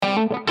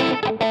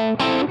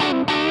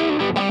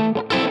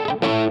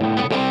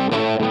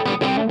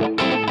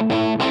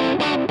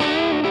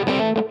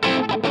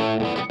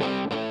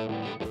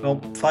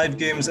5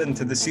 games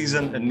into the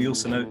season and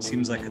Nielsen out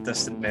seems like a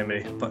distant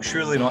memory, but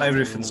surely not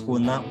everything's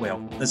going that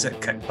well, is it,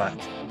 Kickback?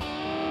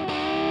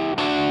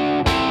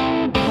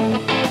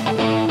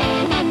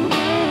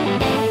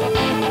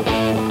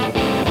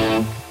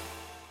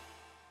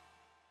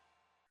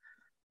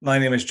 My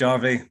name is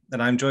Jarvey,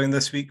 and I'm joined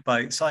this week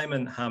by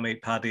Simon, Hammy,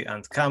 Paddy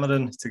and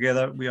Cameron.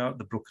 Together we are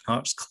the Broken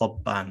Hearts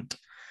Club Band.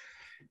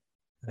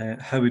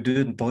 How we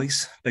doing,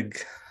 boys? Big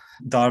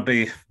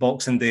Derby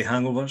Boxing Day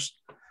hangovers.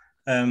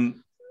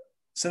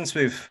 Since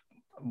we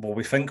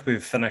think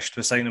we've finished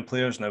with signing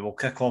players now, we'll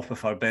kick off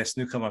with our best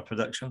newcomer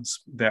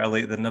predictions. Better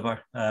late than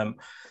never.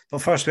 But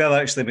first, we have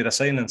actually made a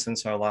signing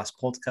since our last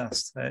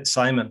podcast.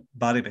 Simon,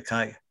 Barry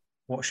Mackay,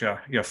 what's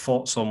your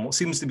thoughts on what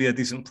seems to be a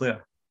decent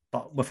player,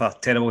 but with a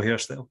terrible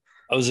hairstyle?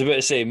 I was about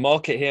to say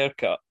market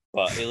haircut,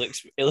 but he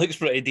looks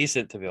pretty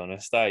decent, to be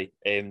honest.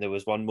 There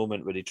was one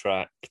moment where he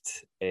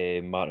tracked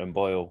Martin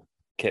Boyle,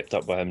 kept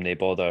up with him, no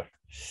bother.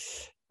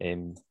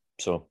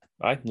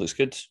 Looks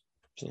good.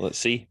 So let's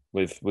see.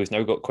 We've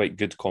now got quite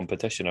good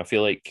competition. I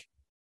feel like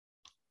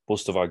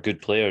most of our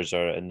good players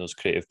are in those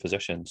creative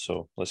positions.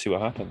 So let's see what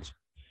happens.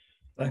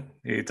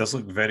 He does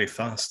look very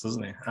fast,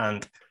 doesn't he?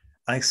 And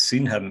I've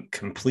seen him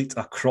complete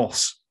a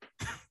cross,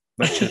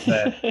 which is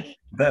a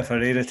bit of a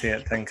rarity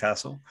at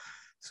Tynecastle.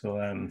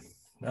 So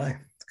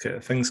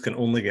things can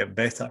only get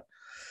better.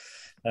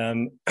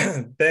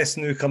 Best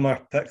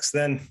newcomer picks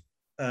then.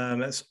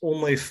 It's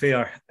only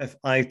fair if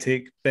I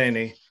take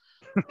Benny.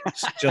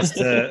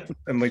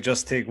 And we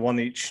just take one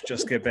each,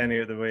 just get Benny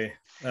out of the way.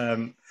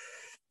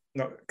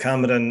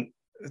 Cameron,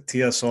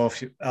 tee us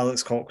off.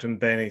 Alex Cochrane,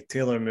 Benny,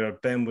 Taylor Moore,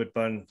 Ben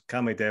Woodburn,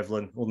 Cammy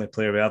Devlin, only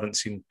player we haven't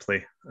seen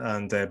play,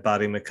 and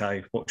Barry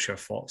Mackay. What's your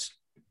thoughts?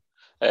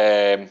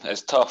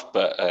 It's tough,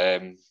 but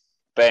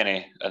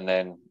Benny, and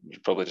then you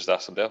probably just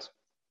ask somebody else.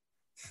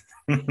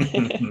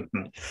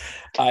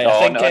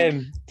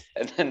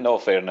 In all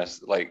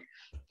fairness, I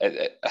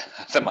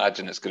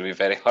imagine it's going to be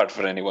very hard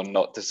for anyone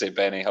not to say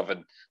Benny,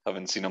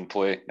 having seen him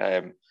play.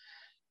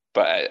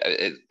 But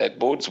it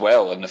bodes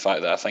well in the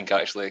fact that I think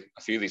actually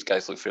a few of these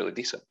guys look fairly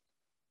decent.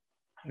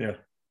 Yeah.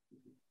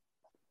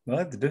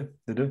 Well, they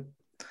do.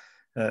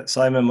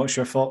 Simon, what's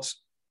your thoughts?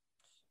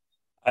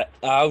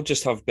 I'll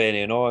just have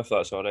Benny and all, if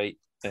that's all right.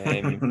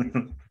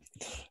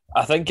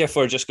 I think if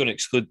we're just going to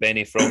exclude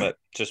Benny from it,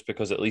 just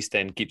because at least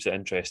then keeps it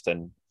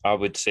interesting, I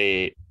would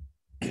say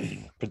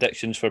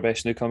predictions for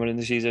best newcomer in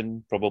the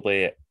season,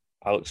 probably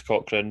Alex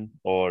Cochrane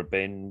or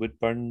Ben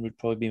Woodburn would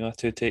probably be my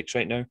two takes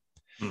right now.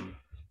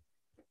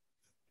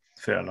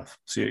 Fair enough.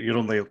 So you're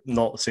only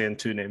not saying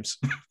two names.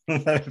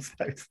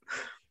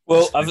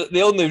 Well,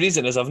 the only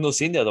reason is I've not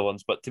seen the other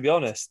ones, but to be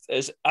honest,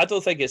 I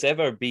don't think it's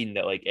ever been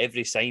that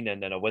every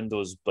signing in a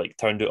window's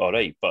turned out all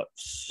right, but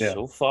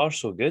so far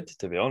so good,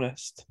 to be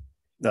honest.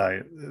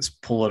 Aye, it's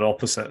polar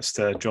opposites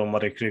to John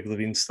Murray, Craig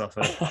Levein stuff.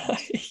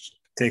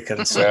 Taken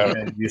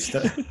and used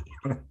it.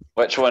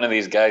 Which one of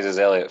these guys is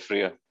Elliot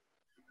Freer?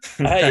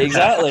 Hey,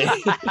 exactly.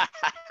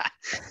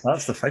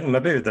 That's the thing.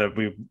 Maybe that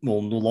we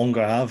will no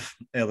longer have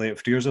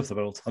Elliot Freers of the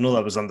world. I know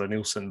that was under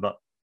Nielsen, but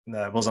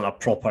it wasn't a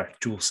proper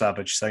Joe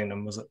Savage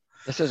signing, was it?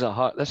 This is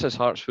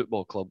Hearts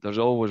Football Club. There's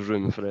always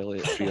room for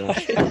Elliot Freers.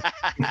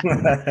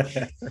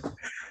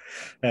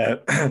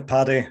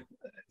 Paddy,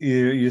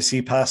 you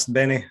see past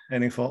Benny.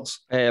 Any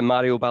thoughts?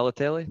 Mario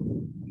Balotelli.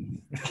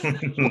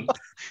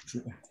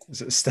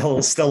 Is it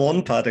still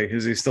on, Paddy?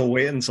 Is he still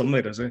waiting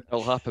somewhere, is he?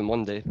 It'll happen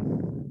one day.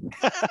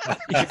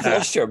 You've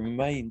lost your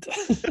mind.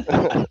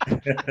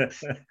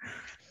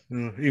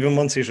 Even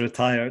once he's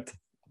retired,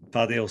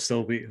 Paddy will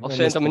still be... I'll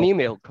send him an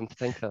email, come to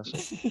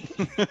Tynecastle.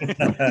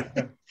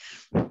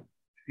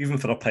 Even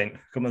for a pint,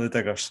 come to the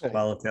Diggers,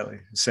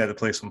 Balotelli, set the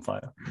place on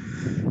fire.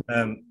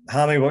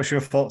 Hammy, what's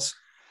your thoughts?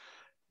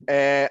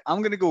 I'm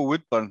going to go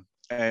Woodburn.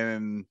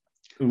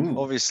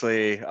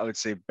 Obviously, I would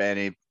say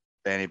Benny,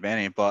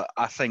 but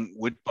I think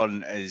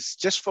Woodburn is,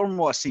 just from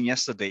what I've seen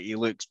yesterday, he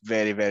looks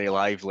very, very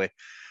lively.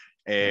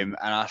 And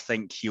I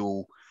think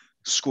he'll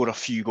score a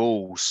few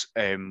goals,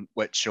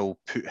 which will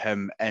put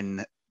him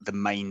in the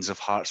minds of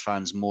Hearts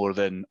fans more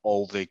than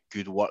all the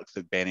good work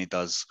that Benny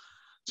does.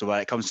 So when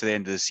it comes to the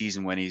end of the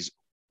season, when he's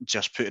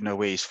just putting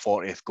away his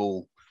 40th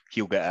goal,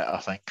 he'll get it, I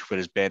think.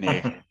 Whereas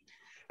Benny,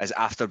 as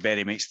after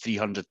Benny makes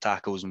 300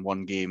 tackles in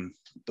one game,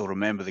 they'll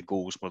remember the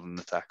goals more than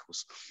the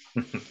tackles.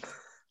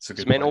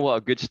 It's mental what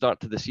a good start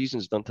to the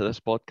season's done to this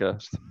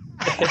podcast.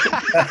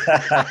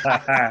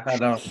 I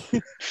know.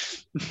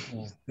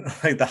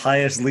 The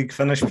highest league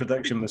finish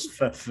prediction was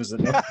 5th, was it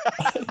not?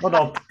 Well,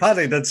 no,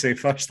 Paddy did say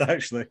first,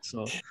 actually.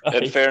 So,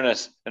 in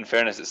fairness,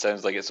 it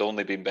sounds like it's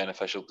only been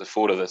beneficial to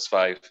 4 of this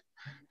 5.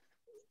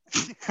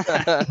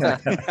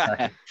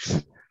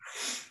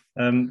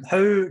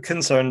 How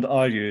concerned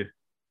are you,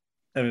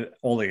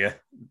 all of you,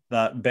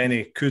 that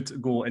Benny could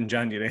go in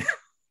January?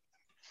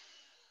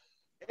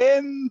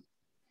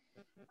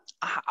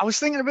 I was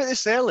thinking about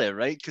this earlier,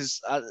 right?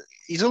 Because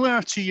he's only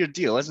on a 2-year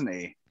deal, isn't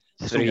he?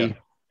 3.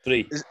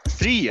 3.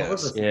 3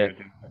 years? Yeah.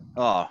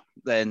 Oh,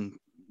 then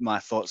my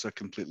thoughts are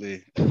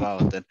completely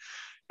invalid then.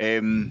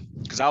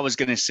 Because I was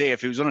going to say, if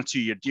he was on a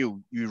 2-year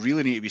deal, you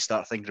really need to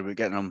start thinking about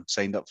getting him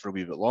signed up for a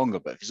wee bit longer.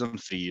 But if he's on a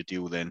 3-year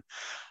deal, then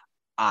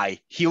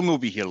he'll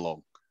not be here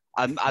long.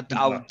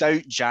 I'll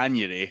doubt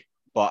January,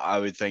 but I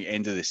would think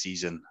end of the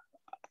season,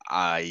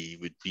 I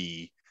would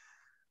be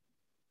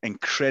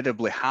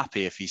incredibly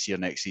happy if he's here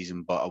next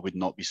season, but I would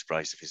not be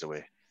surprised if he's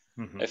away.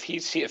 Mm-hmm. If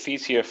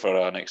he's here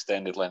for an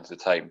extended length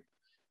of time,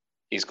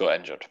 he's got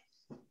injured.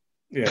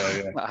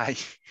 Yeah.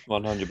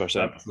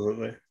 100%.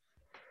 Absolutely.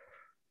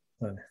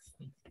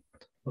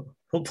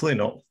 Hopefully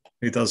not.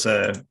 He does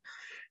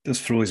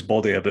throw his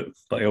body a bit,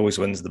 but he always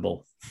wins the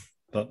ball.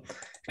 But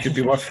it could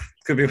be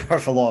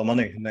worth a lot of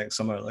money next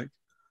summer.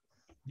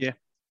 Yeah,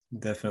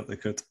 definitely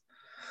could.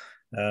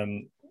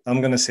 I'm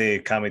going to say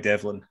Cammy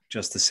Devlin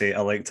just to say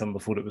I liked him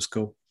before it was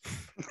cool,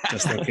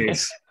 just in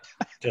case.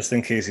 Just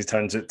in case he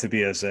turns out to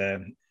be as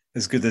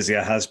good as he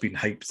has been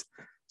hyped.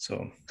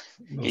 So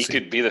he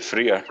could be the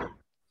freer.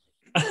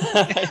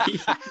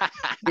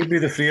 Could be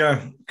the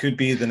freer. Could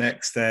be the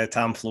next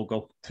Tamflo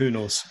goal. Who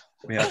knows?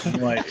 We have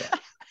no idea.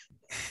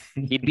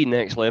 He'd be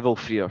next level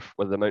freer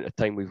with the amount of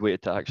time we've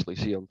waited to actually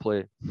see him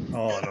play.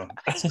 Oh no,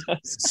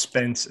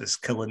 suspense is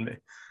killing me.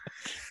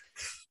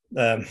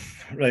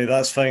 Right,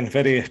 that's fine.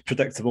 Very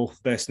predictable.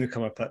 Best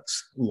newcomer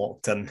picks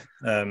locked in.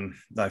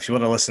 Now, if you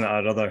want to listen to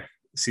our other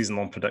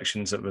season-long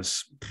predictions, it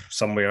was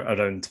somewhere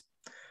around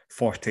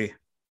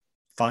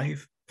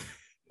 45.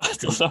 I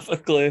don't have a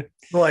clue.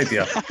 No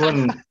idea.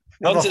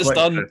 Once it's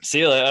done, see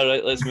you later.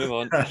 Right, let's move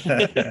on.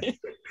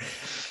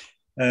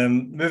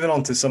 Moving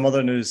on to some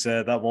other news,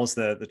 that was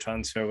the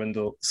transfer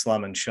window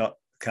slamming shut,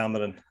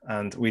 Cameron,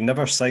 and we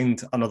never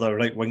signed another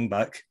right wing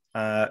back.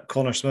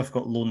 Connor Smith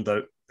got loaned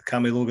out,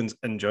 Cammy Logan's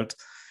injured,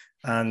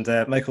 and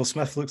Michael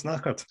Smith looks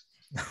knackered.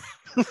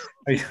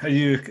 Are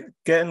you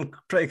getting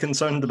pretty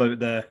concerned about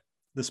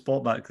the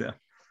spot back there?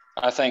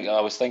 I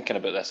was thinking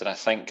about this, and I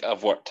think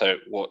I've worked out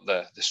what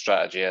the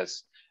strategy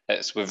is.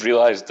 We've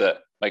realised that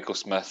Michael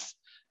Smith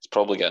is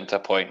probably getting to a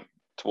point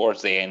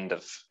towards the end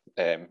of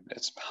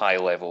its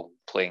high-level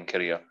playing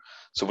career.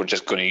 So we're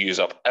just going to use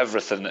up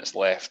everything that's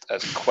left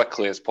as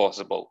quickly as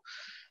possible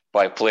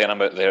by playing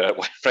him out there at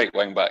right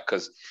wing back,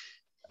 because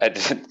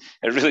it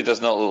really does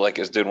not look like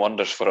it's doing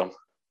wonders for him.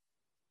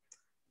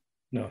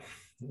 No,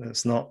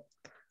 it's not.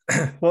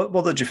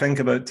 What did you think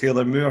about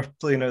Taylor Moore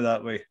playing out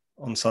that way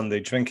on Sunday?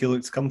 Do you think he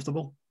looked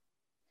comfortable?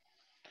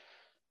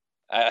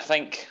 I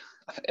think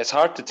it's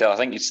hard to tell. I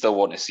think you'd still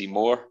want to see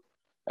more.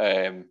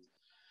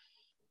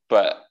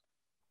 But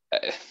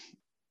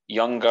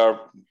younger,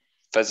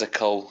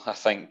 physical, I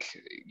think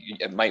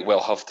it might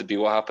well have to be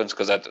what happens,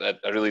 because I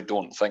really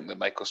don't think that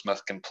Michael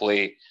Smith can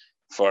play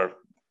for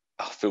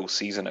a full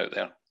season out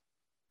there.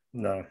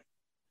 No,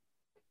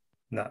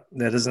 that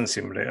doesn't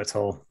seem right at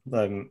all.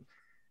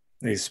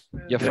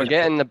 You're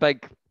forgetting the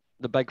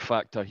big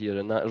factor here,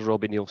 and that is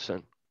Robbie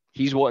Nielsen.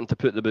 He's wanting to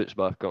put the boots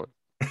back on.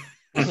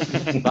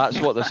 That's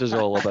what this is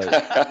all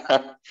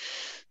about.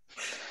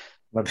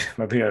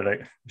 Maybe you're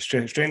right.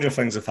 Stranger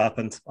things have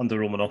happened under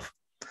Romanov.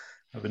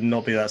 I would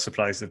not be that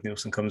surprised if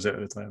Nielsen comes out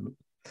of retirement.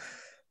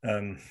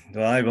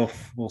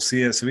 We'll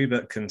see. It's a wee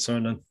bit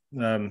concerning.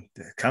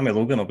 Cammy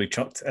Logan will be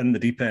chucked in the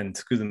deep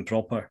end, good and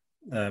proper.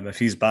 If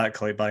he's back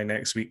by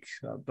next week,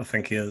 I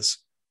think he is.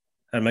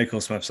 And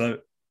Michael Smith's out.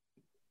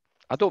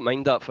 I don't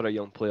mind that for a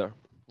young player.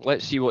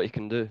 Let's see what he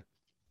can do.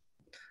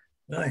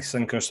 Nice,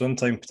 sink or swim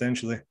time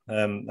potentially.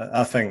 I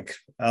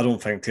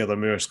don't think Taylor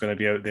Moore is going to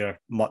be out there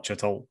much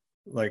at all.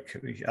 I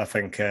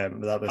think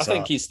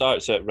he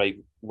starts at right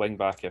wing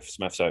back if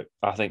Smith's out.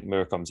 I think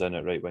Moore comes in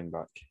at right wing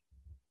back.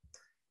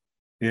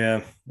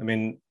 Yeah, I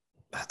mean,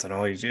 I don't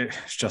know.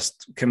 It's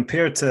just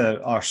compared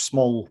to our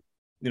small,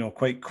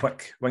 quite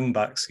quick wing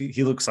backs,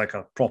 he looks like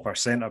a proper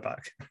centre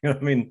back. You know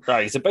what I mean?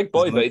 Right, he's a big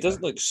boy, but he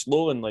doesn't look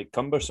slow and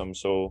cumbersome.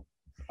 So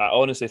I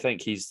honestly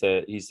think he's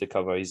the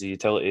cover. He's a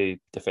utility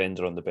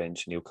defender on the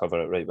bench, and he'll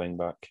cover at right wing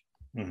back.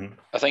 Mm-hmm.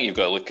 I think you've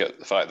got to look at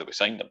the fact that we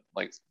signed him.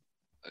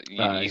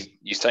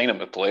 You sign him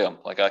to play him.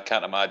 I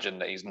can't imagine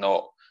that he's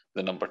not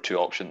the number 2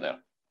 option there.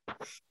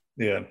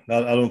 Yeah,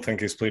 I don't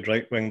think he's played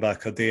right wing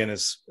back a day in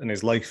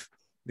his life.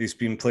 He's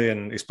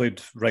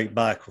played right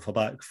back with a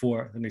back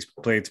 4, and he's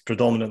played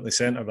predominantly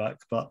centre back.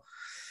 But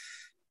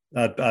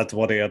I'd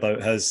worry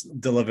about his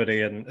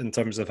delivery in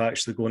terms of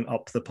actually going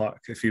up the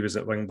park if he was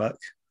at wing back.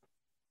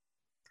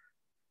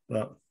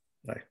 But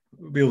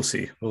we'll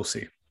see.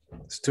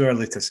 It's too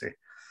early to say.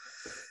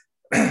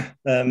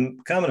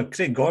 Cameron,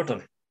 Craig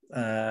Gordon.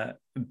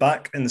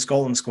 Back in the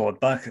Scotland squad,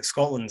 back at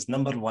Scotland's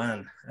number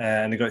 1,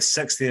 and he got his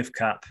 60th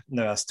cap.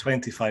 Now has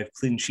 25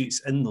 clean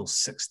sheets in those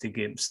 60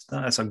 games.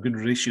 That is a good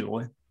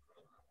ratio.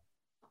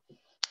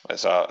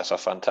 It's a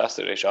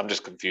fantastic ratio. I'm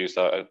just confused.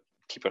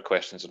 Keeper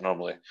questions are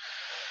normally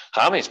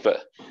Hammy's,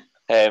 but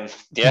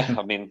yeah,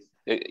 I mean,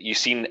 you've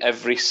seen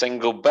every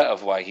single bit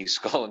of why he's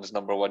Scotland's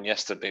number 1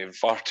 yesterday, and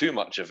far too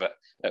much of it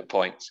at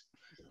points.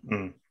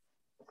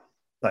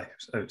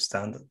 That's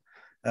outstanding.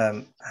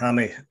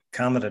 Hammy,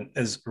 Cameron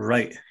is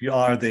right. You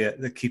are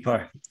the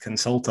keeper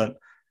consultant,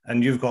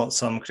 and you've got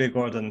some Craig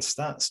Gordon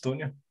stats, don't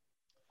you?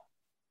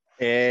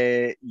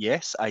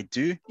 Yes, I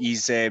do.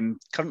 He's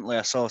currently,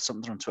 I saw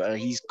something on Twitter,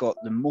 he's got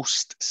the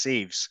most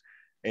saves,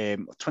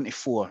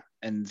 24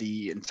 in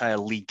the entire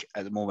league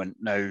at the moment.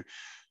 Now,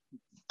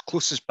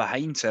 closest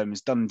behind him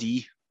is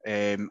Dundee,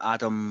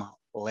 Adam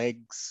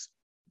Legs,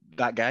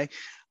 that guy.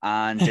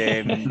 And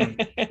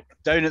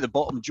down at the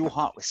bottom, Joe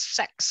Hart with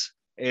 6.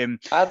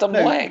 Adam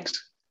Legs.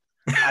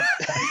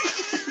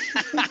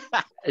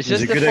 Is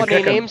this the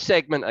funny name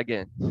segment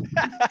again?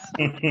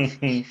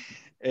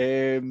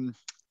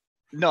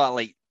 No,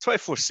 like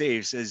 24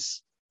 saves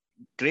is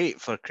great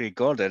for Craig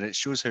Gordon. It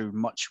shows how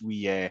much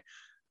we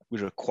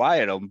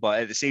require him. But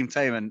at the same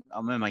time, and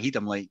I'm in my head,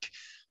 I'm like,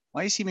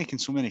 why is he making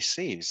so many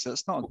saves?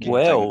 That's not a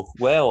good thing.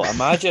 Well,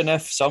 imagine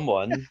if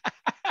someone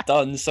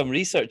done some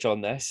research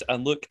on this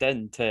and looked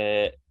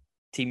into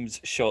teams'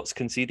 shots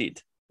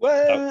conceded.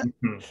 What?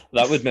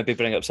 That would maybe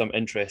bring up some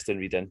interesting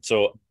reading.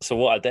 So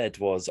what I did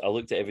was I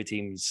looked at every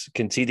team's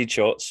conceded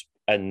shots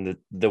and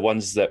the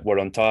ones that were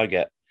on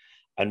target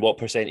and what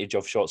percentage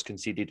of shots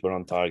conceded were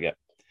on target.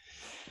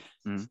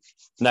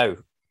 Now,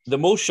 the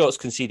most shots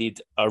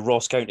conceded are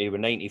Ross County with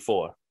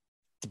 94.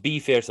 To be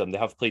fair to them, they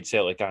have played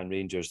Celtic and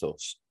Rangers though.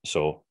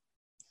 So,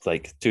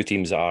 like, two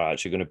teams that are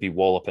actually going to be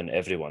walloping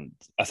everyone.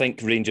 I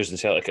think Rangers and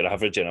Celtic are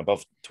averaging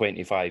above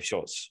 25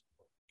 shots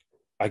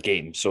a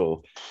game.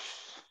 So,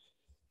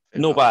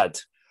 no bad.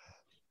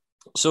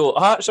 So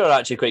Hearts are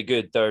actually quite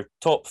good. They're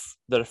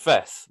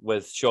fifth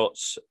with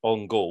shots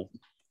on goal.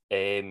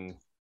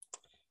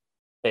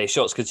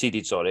 Shots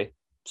conceded, sorry.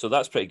 So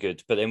that's pretty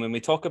good. But then when we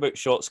talk about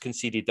shots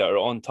conceded that are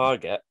on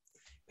target,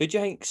 who do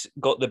you think's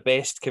got the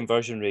best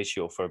conversion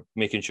ratio for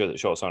making sure that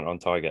shots aren't on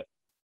target?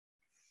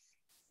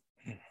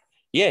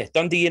 Yeah,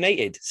 Dundee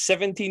United,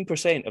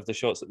 17% of the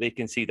shots that they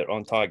concede are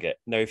on target.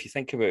 Now, if you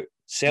think about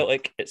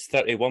Celtic, it's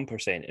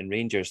 31% and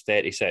Rangers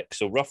 36%.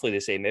 So roughly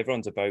the same.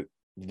 Everyone's about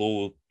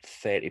low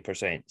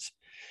 30%.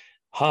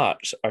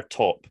 Hearts are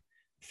top.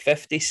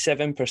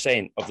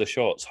 57% of the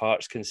shots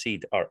Hearts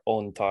concede are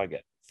on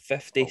target.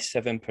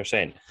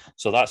 57%.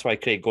 So that's why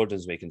Craig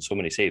Gordon's making so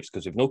many saves,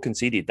 because we've not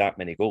conceded that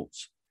many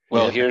goals.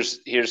 Well, here's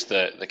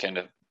the kind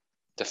of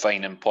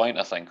defining point,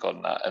 I think,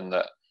 on that, and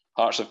that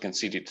Hearts have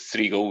conceded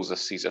 3 goals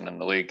this season in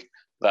the league.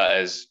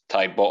 That is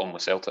tied bottom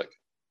with Celtic.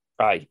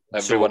 Aye.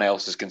 Everyone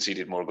else has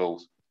conceded more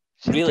goals.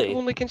 Celtic Really?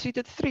 only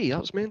conceded 3.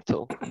 That was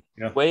mental.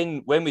 Yeah.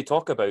 When we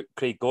talk about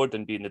Craig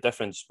Gordon being the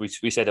difference, we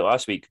said it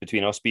last week,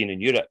 between us being in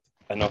Europe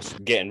and us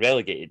getting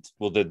relegated.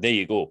 Well, there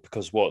you go.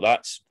 Because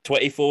that's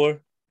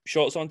 24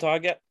 shots on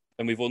target,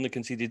 and we've only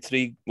conceded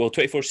 3. Well,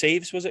 24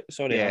 saves, was it?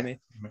 Sorry, yeah. Amy.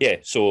 Yeah.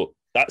 So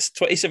that's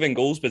 27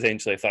 goals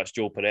potentially if that's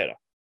Joe Pereira.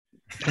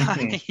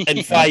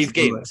 In 5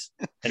 games.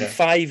 In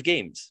 5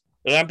 games.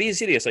 And I'm being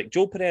serious. Like,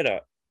 Joe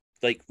Pereira,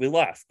 like, we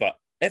laugh, but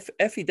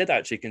if he did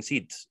actually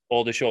concede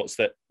all the shots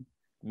that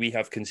we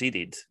have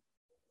conceded,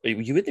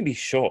 you wouldn't be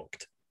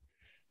shocked.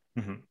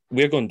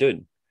 We're going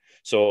down.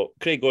 So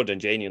Craig Gordon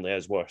genuinely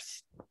is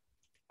worth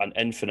an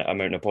infinite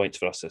amount of points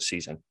for us this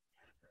season.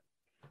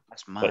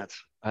 That's mad.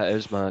 It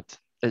is mad.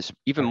 It's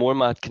even more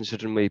mad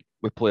considering we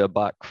play a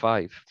back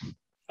 5.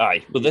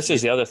 Aye, but this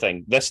is the other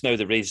thing. This now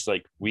the raise,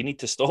 like, we need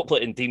to stop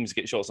letting teams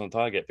get shots on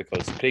target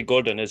because Craig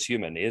Gordon is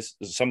human.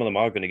 Some of them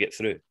are going to get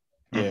through.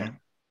 Yeah.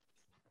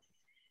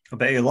 I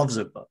bet he loves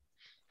it, but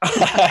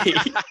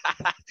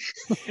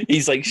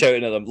he's like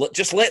shouting at them,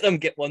 just let them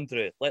get one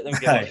through. Let them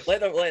get one.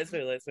 Let it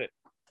through.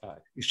 Aye.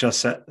 He's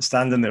just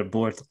standing there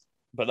bored.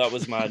 But that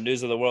was my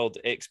News of the World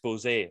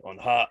expose on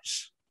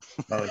Hearts.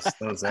 That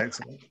was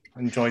excellent.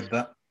 Enjoyed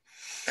that.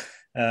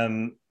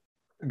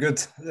 Good.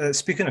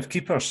 Speaking of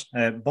keepers,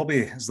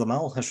 Bobby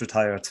Zlamal has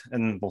retired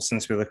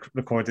since we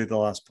recorded the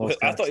last podcast.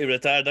 I thought he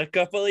retired a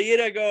couple of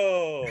years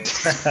ago.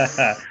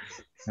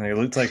 And he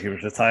looked like he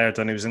was retired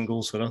when he was in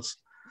goals for us.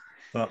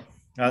 But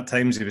at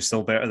times he was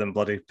still better than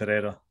bloody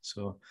Pereira.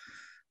 So,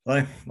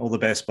 all the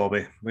best,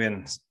 Bobby.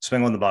 Wayne,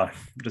 swing on the bar.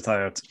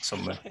 Retired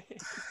somewhere.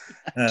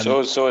 So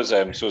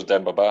is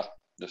Demba Ba.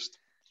 Just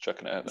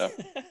checking it out there.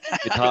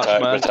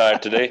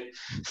 Retired today.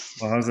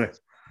 Well, has he?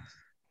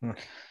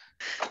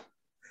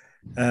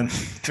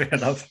 Fair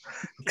enough.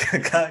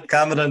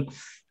 Cameron,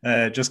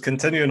 just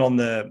continuing on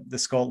the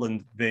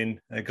Scotland vein,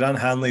 Grant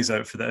Hanley's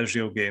out for the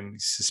Israel game.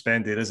 He's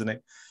suspended, isn't he?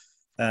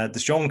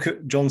 Does John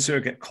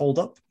Souttar get called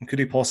up? And could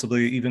he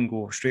possibly even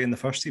go straight in the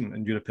first team,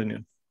 in your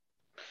opinion?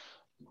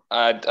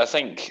 I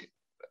think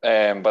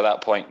by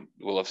that point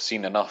we'll have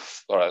seen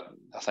enough, or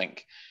I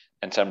think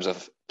in terms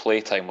of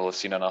play time we'll have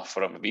seen enough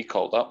for him to be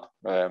called up.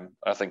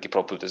 I think he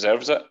probably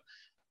deserves it.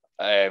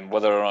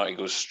 Whether or not he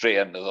goes straight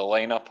into the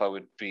lineup,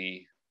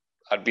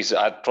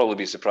 I'd probably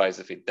be surprised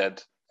if he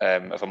did,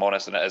 if I'm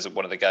honest, and it isn't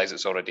one of the guys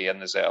that's already in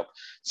the setup.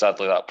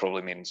 Sadly, that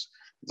probably means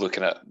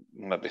looking at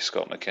maybe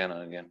Scott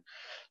McKenna again.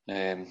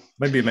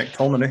 Maybe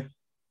McTominay.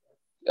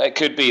 It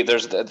could be.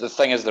 The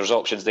thing is, there's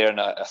options there, and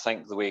I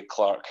think the way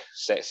Clark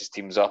sets his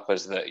teams up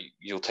is that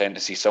you'll tend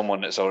to see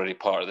someone that's already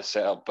part of the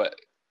setup. But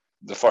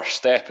the first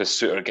step is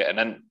Souttar getting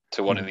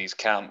into one of these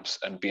camps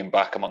and being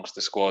back amongst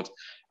the squad,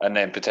 and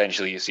then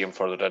potentially you see him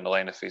further down the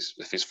line if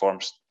his form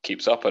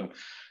keeps up. And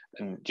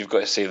and you've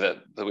got to say that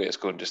the way it's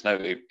going just now,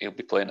 he'll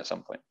be playing at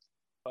some point.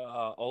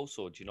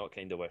 Also, do you not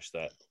kind of wish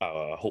that?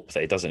 I hope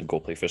that he doesn't go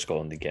play for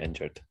Scotland and get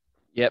injured.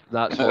 Yep,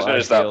 that's what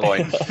There's that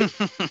point.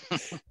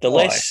 The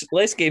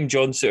less game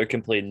John Souttar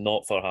can play,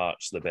 not for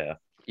Hearts, the better.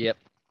 Yep.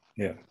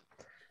 Yeah.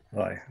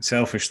 Right.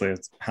 Selfishly, I'd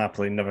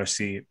happily never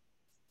see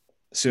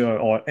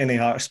Souttar or any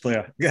Hearts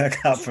player get a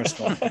cap for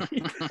Scotland.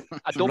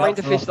 I don't mind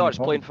if he starts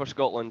playing for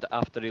Scotland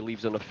after he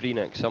leaves on a free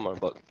next summer,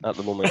 but at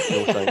the moment,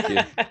 no thank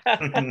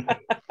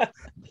you.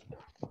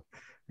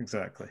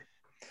 Exactly.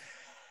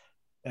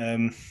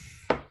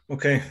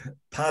 Okay,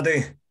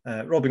 Paddy.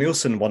 Robbie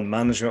Neilson won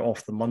Manager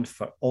of the Month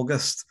for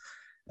August.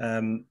 I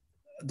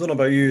don't know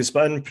about you,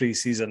 but in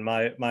pre-season,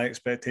 my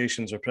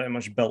expectations are pretty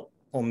much built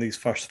on these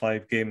first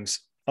 5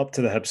 games up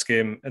to the Hibs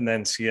game, and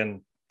then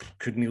seeing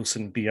could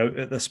Neilson be out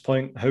at this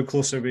point? How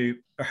close are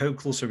we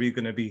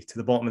going to be to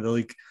the bottom of the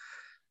league?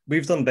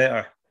 We've done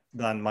better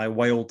than my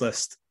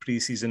wildest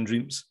pre-season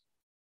dreams.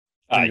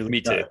 Aye,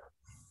 me too.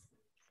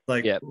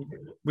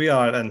 We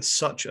are in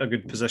such a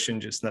good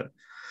position just now.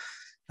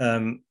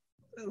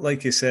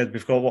 Like you said,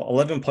 we've got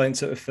 11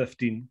 points out of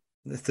 15,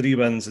 3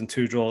 wins and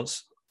 2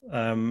 draws,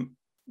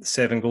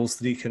 7 goals,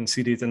 3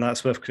 conceded, and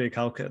that's with Craig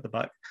Halkett at the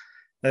back.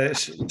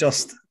 It's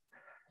just,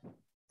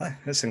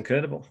 it's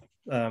incredible.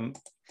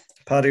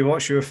 Paddy,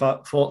 what's your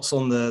thoughts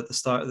on the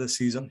start of the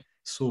season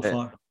so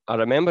far? I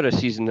remember a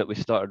season that we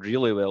started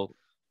really well,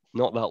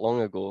 not that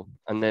long ago,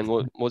 and then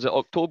was it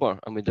October,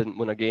 and we didn't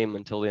win a game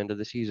until the end of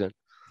the season.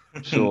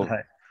 So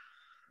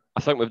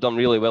I think we've done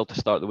really well to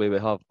start the way we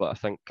have, but I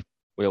think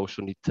we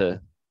also need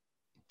to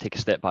take a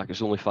step back.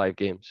 It's only 5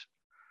 games.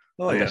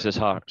 This is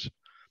Hearts.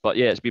 But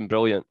yeah, it's been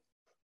brilliant.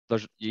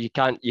 You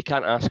can't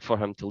ask for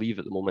him to leave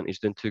at the moment. He's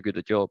doing too good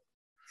a job.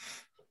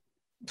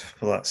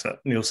 Well, that's it.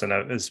 Neilson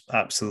out is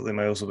absolutely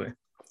miles away.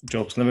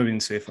 Job's never been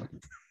safer.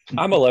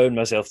 I'm allowing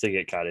myself to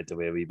get carried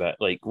away a wee bit.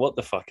 Like, what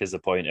the fuck is the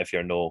point if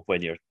you're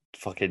when you're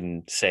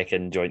fucking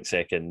joint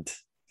second,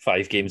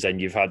 5 games in,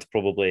 you've had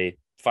probably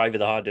 5 of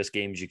the hardest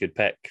games you could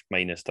pick,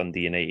 minus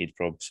Dundee United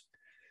probs.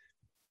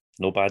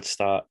 No bad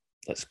start.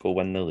 Let's go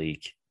win the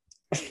league.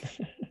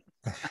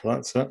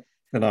 That's it.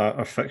 And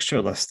our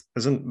fixture list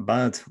isn't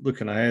bad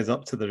looking ahead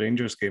up to the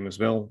Rangers game as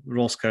well.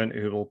 Ross County,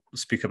 who we'll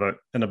speak about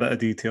in a bit of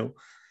detail,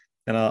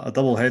 and a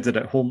double-headed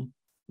at home,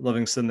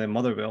 Livingston, then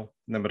Motherwell,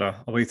 and then we're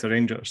away to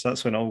Rangers.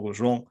 That's when it all goes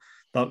wrong.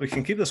 But we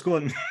can keep this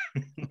going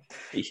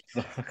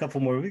for a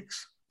couple more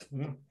weeks.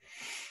 Yeah.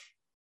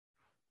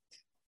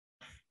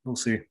 We'll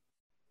see.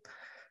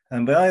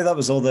 But that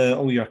was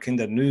all your kind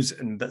of news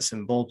and bits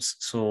and bobs.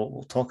 So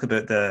we'll talk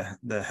about the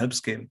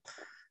Hibs game.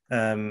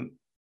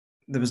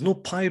 There was no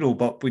pyro,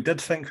 but we did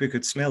think we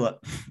could smell it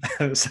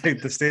outside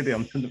the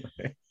stadium.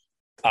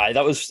 Aye,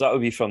 that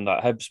would be from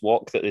that Hibs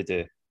walk that they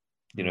do.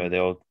 You know, they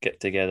all get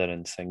together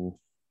and sing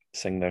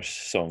their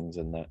songs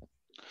and that.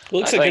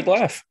 Looks a good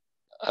laugh.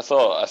 I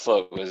thought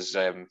it was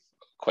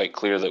quite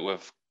clear that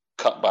we've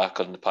cut back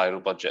on the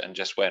pyro budget and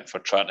just went for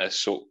trying to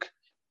soak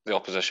the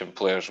opposition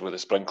players with the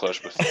sprinklers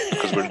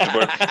because we're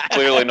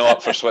clearly not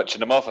up for switching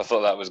them off. I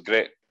thought that was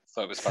great. I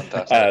thought it was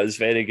fantastic. It was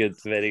very good,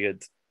 very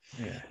good.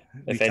 Yeah.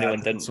 If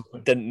anyone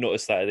didn't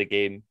notice that at the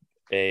game,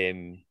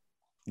 when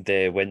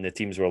the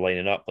teams were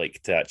lining up, like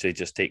to actually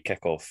just take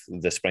kickoff,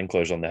 the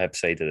sprinklers on the Hibs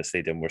side of the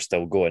stadium were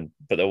still going,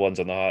 but the ones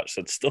on the Hearts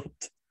had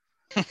stopped.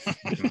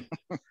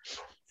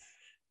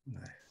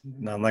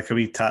 No, like a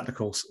wee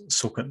tactical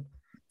soaking.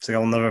 So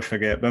I'll never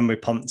forget when we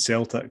pumped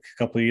Celtic a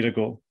couple of years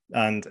ago,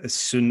 and as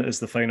soon as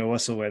the final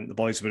whistle went, the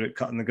boys were out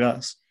cutting the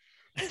grass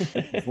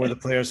before the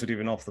players were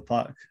even off the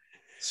park.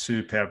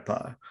 Superb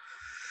patter.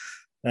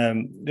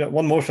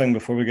 One more thing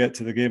before we get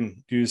to the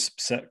game. You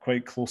sit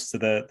quite close to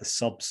the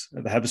subs.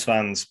 The Hibs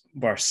fans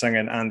were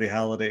singing Andy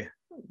Halliday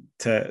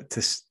to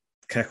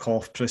kick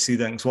off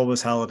proceedings. What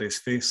was Halliday's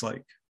face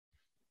like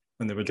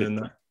when they were doing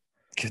that?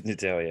 Couldn't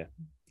tell you.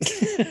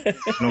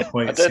 Not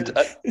quite.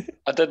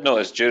 I did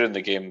notice during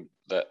the game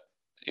that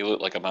he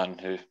looked like a man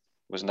who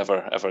was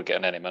never ever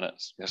getting any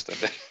minutes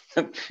yesterday.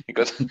 He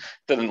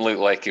didn't look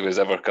like he was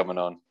ever coming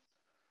on.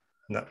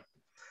 No.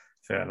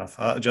 Fair enough.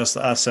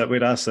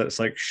 We'd asked it, it's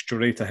like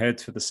straight ahead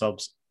for the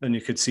subs, and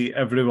you could see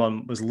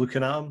everyone was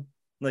looking at him.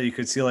 Like you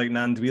could see like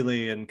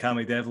Nandwili and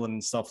Cammy Devlin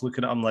and stuff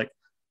looking at him like,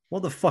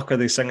 what the fuck are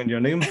they singing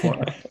your name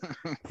for?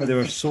 They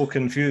were so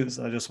confused.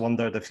 I just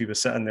wondered if he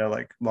was sitting there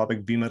like my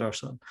big beamer or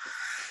something.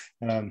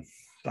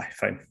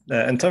 Fine.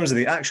 In terms of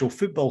the actual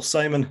football,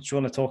 Simon, do you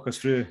want to talk us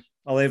through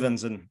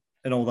 11s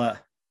and all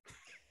that?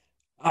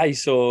 Aye,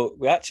 so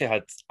we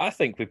actually I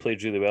think we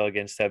played really well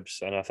against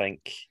Hibs, and I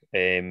think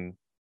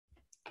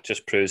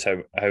just proves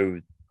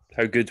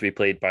how good we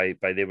played by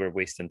they were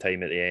wasting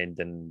time at the end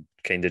and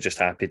kind of just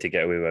happy to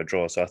get away with a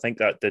draw. So I think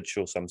that did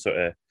show some sort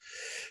of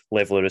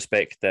level of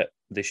respect that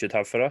they should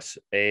have for us.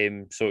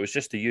 So it was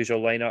just the usual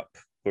lineup.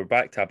 We're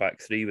back to a back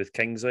 3 with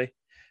Kingsley,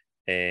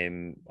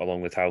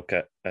 along with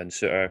Halkett and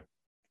Souttar.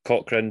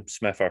 Cochrane,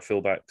 Smith, our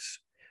fullbacks.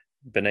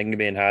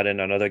 Beningame and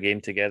Haring, another game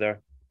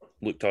together.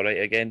 Looked all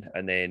right again.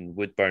 And then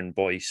Woodburn,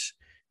 Boyce,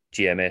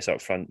 GMS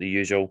up front, the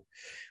usual.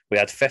 We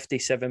had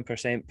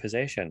 57%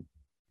 possession.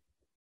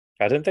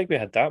 I didn't think we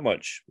had that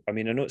much. I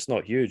mean, I know it's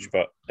not huge,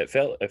 but it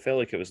felt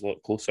like it was a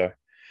lot closer.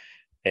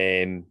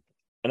 And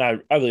I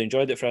really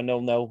enjoyed it for a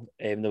 0-0.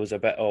 There was a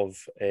bit of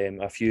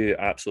a few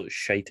absolute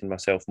shiting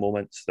myself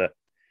moments that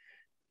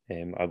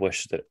I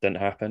wish that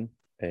didn't happen.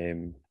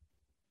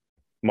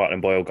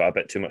 Martin Boyle got a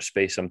bit too much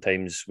space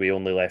sometimes. We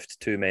only left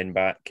 2 men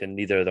back, and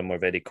neither of them were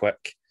very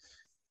quick.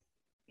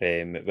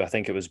 I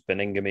think it was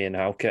Beningame and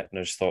Halkett, and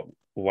I just thought,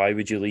 why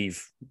would you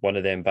leave one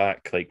of them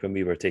back, like when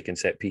we were taking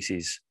set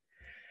pieces?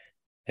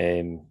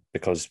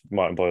 Because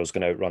Martin Boyle's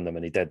going to outrun them,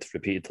 and he did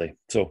repeatedly.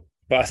 So,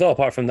 but I thought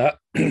apart from that,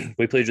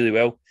 we played really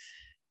well.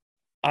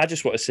 I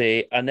just want to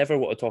say, I never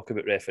want to talk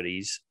about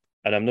referees,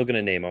 and I'm not going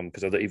to name him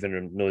because I don't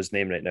even know his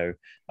name right now.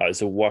 That is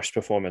the worst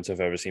performance I've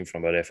ever seen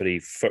from a referee.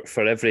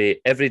 For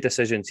every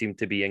decision seemed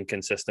to be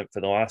inconsistent.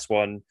 For the last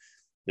one,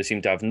 they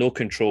seemed to have no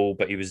control,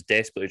 but he was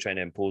desperately trying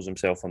to impose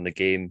himself on the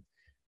game.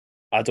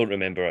 I don't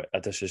remember a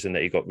decision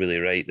that he got really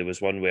right. There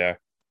was one where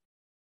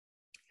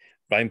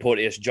Ryan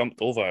Porteous jumped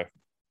over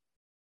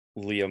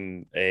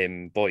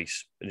Liam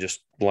Boyce and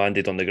just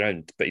landed on the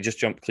ground, but he just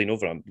jumped clean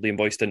over him. Liam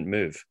Boyce didn't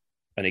move,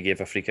 and he gave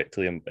a free kick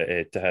to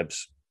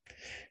Hibs.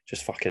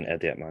 Just fucking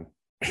idiot, man.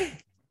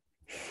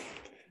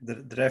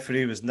 The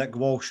referee was Nick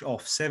Walsh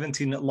off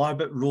 17 at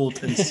Larbert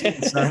Road in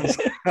St. Sands.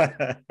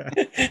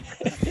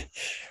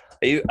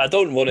 I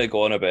don't want to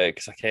go on about it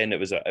because I can. It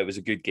was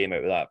a good game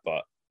out of that,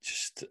 but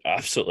just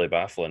absolutely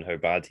baffling how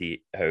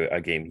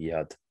a game he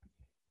had.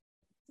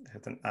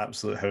 Had an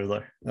absolute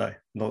howler. Aye,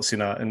 not seen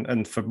that,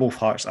 and for both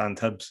Hearts and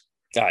Hibs.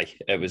 Aye,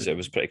 it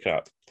was pretty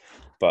crap.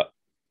 But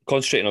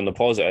concentrating on the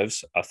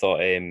positives, I thought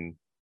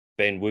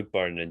Ben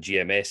Woodburn and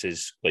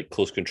GMS's like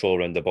close control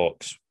around the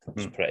box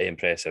was pretty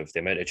impressive. The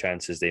amount of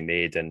chances they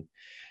made and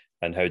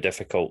how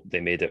difficult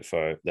they made it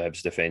for the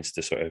Hibs defence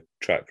to sort of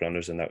track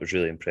runners, and that was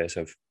really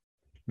impressive.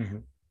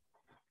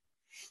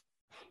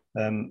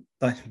 Ben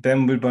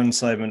Woodburn,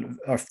 Simon,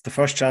 the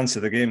first chance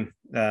of the game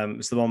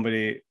was the one where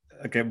he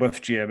again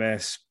with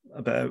GMS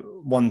about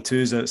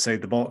 1-2s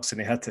outside the box,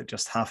 and he hit it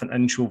just half an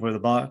inch over the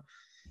bar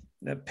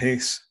at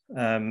pace.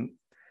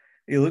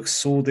 He looks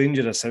so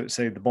dangerous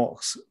outside the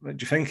box. Do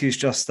you think he's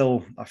just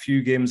still a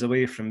few games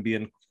away from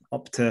being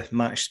up to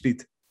match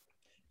speed?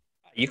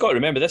 You got to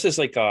remember, this is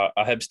like a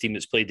Hibs team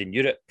that's played in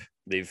Europe.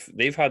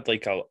 They've had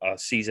like a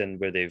season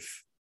where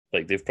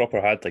they've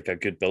proper had like a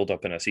good build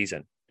up in a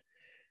season.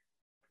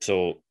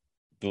 So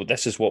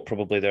this is what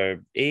probably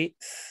their 8th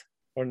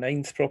or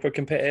 9th proper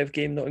competitive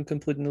game, not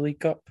including the League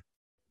Cup.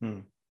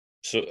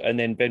 So, and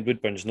then Ben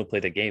Woodburn's not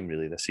played a game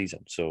really this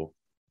season. So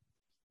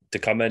to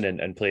come in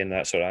and play in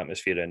that sort of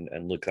atmosphere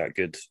and look that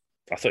good,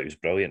 I thought he was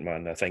brilliant,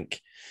 man. I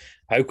think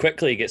how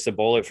quickly he gets the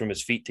ball out from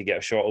his feet to get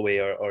a shot away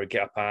or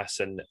get a pass,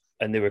 and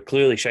they were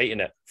clearly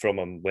shiting it from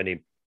him when he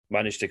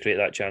managed to create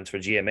that chance for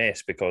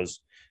GMS,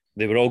 because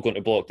they were all going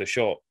to block the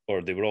shot,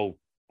 or they were all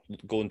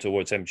going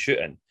towards him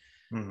shooting,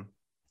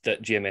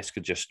 that GMS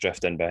could just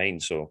drift in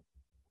behind. So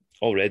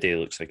already it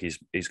looks like he's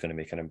going to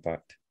make an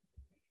impact.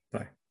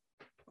 Right.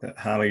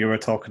 Hannah, you were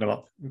talking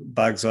about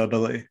Bag's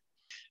ability.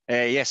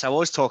 Yes, I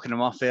was talking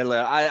him off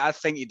earlier. I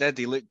think he did.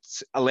 He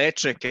looked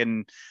electric,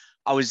 and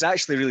I was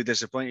actually really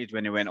disappointed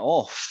when he went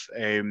off.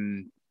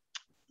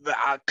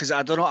 Because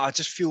I don't know, I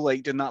just feel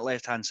like doing that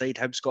left-hand side,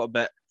 Hibs got a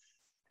bit...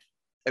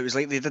 It was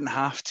like they didn't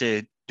have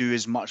to do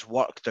as much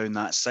work down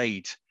that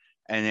side,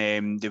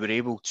 and they were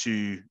able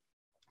to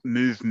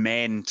move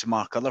men to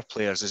mark other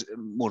players,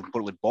 more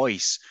importantly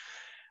Boyce.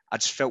 I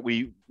just felt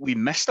we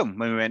missed him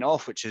when we went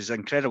off, which is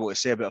incredible to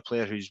say about a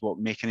player who's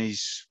making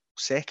his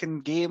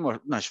second game, or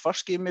no, his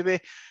first game maybe.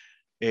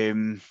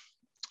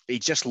 He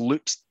just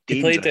looks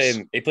dangerous.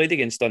 He played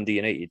against Dundee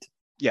United.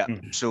 Yeah,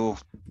 so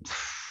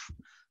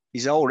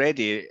he's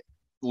already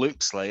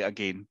looks like,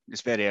 again,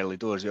 it's very early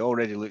doors, he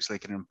already looks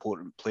like an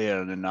important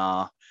player, and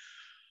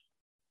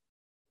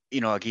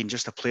again,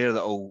 just a player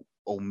that will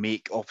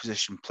make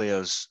opposition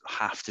players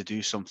have to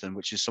do something,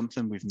 which is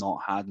something we've not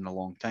had in a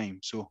long time.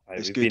 So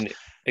it's good. Been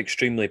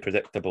extremely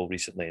predictable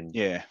recently, and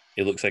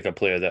he looks like a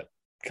player that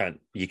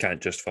you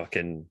can't just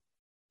fucking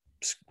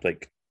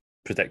like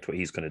predict what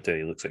he's going to do.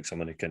 He looks like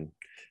someone who can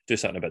do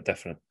something a bit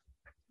different.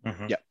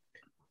 Yeah.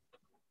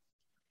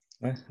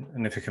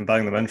 And if you can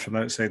bang them in from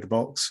outside the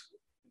box,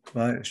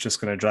 right, it's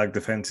just going to drag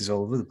defences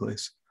all over the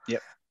place.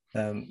 Yep.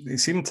 They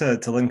seem to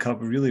link up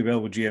really well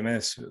with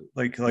GMS,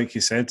 like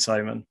you said,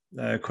 Simon.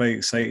 Quite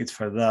excited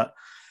for that.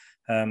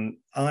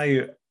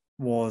 I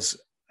was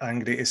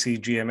angry to see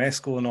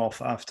GMS going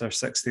off after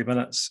 60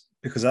 minutes,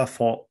 because I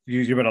thought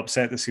you were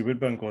upset to see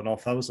Woodburn going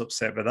off. I was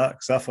upset by that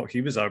because I thought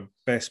he was our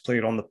best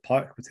player on the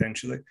park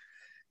potentially,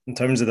 in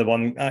terms of the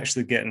one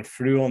actually getting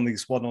through on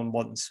these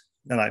one-on-ones.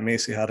 And like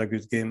Macy had a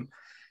good game.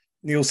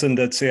 Nielsen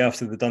did say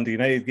after the Dundee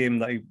United game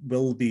that he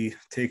will be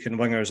taking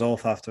wingers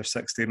off after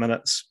 60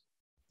 minutes,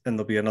 and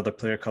there'll be another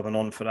player coming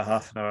on for a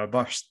half an hour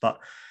burst. But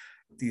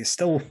do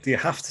you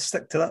have to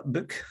stick to that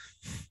book?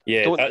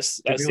 Yeah,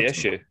 that's the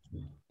issue.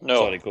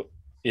 No. Sorry, go.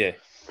 Yeah.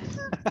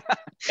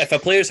 If a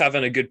player's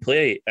having a good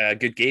game,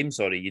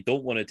 you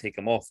don't want to take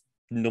him off,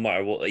 no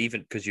matter what,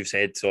 even because you've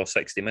said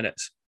 60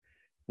 minutes.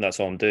 And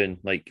that's all I'm doing.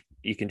 Like,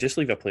 you can just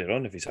leave a player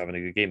on if he's having a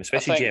good game,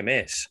 especially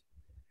GMS.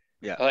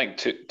 Yeah, I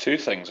think two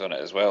things on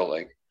it as well.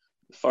 Like,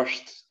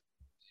 first,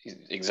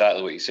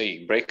 exactly what you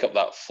say, break up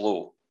that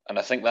flow. And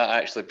I think that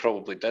actually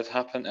probably did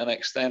happen to an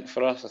extent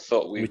for us. I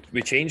thought we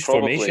changed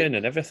probably, formation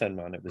and everything,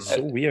 man. It was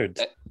so weird.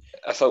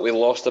 I thought we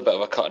lost a bit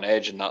of a cutting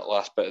edge in that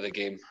last bit of the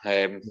game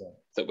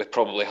that we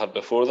probably had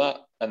before that.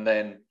 And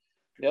then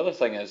the other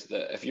thing is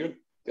that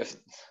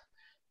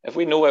if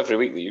we know every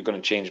week that you're going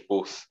to change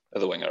both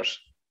of the wingers,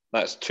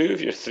 that's 2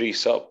 of your 3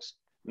 subs.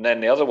 And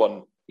then the other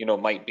one,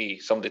 might be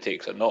somebody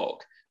takes a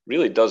knock,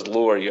 really does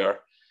lower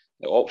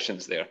the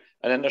options there.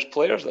 And then there's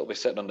players that will be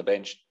sitting on the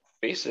bench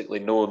basically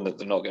knowing that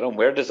they're not getting on.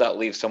 Where does that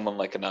leave someone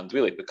like a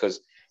Gnanduillet?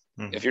 Because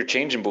if you're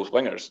changing both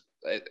wingers,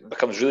 it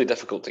becomes really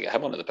difficult to get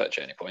him onto the pitch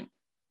at any point.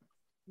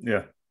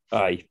 Yeah.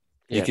 Aye.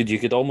 You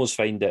could almost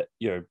find that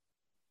you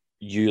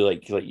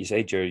like you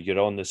said, you're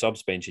on the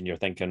subs bench and you're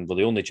thinking, well,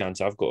 the only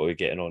chance I've got of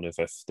getting on if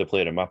the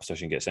player in my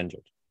position gets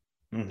injured.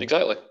 Mm-hmm.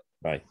 Exactly.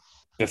 Right.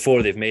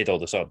 Before they've made all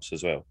the subs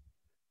as well.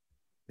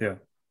 Yeah.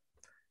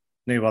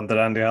 No wonder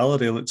Andy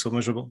Halliday looks so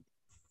miserable.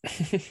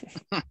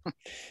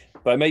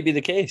 But it might be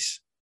the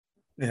case.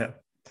 Yeah.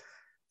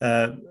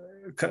 A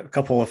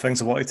couple of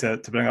things I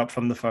wanted to bring up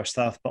from the first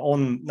half, but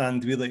on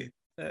Gnanduillet,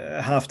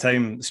 half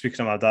time,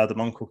 speaking of my dad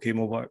and uncle came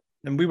over,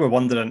 and we were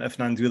wondering if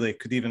Gnanduillet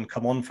could even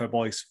come on for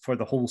boys for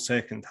the whole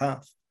second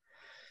half.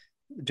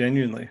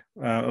 Genuinely.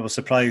 I was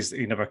surprised that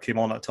he never came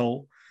on at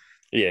all.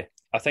 Yeah.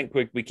 I think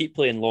we keep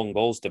playing long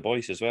balls to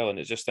Boyce as well, and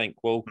it's just think,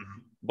 well,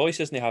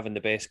 Boyce isn't having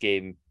the best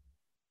game.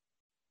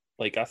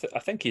 Like, I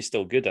think he's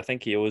still good. I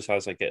think he always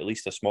has like at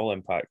least a small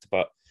impact,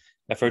 but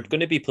if we're going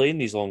to be playing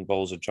these long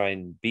balls and try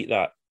and beat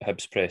that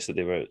Hibs press that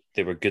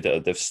they were good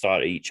at the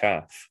start of each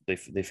half, they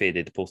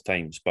faded both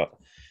times. But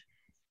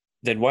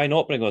then why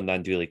not bring on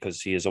Gnanduillet?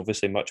 Because he is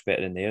obviously much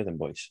better in the air than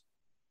Boyce.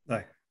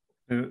 Aye,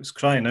 it was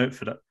crying out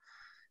for it.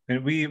 I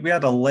mean, we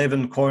had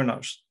 11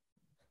 corners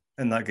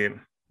in that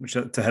game, which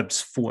to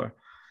Hibs 4.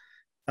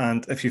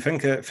 And if you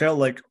think it felt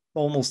like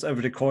almost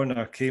every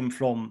corner came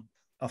from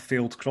a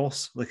failed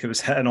cross, like it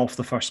was hitting off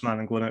the first man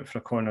and going out for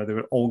a corner. They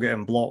were all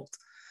getting blocked,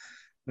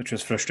 which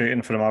was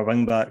frustrating from our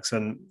wing backs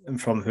and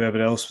from whoever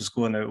else was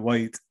going out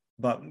wide.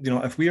 But,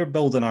 if we are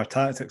building our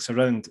tactics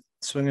around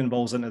swinging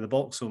balls into the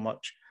box so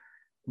much,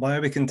 why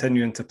are we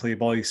continuing to play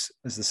Boyce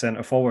as the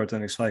centre forward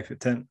and he's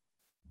 5'10"?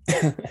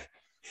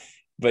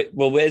 But,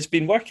 well, it's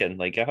been working.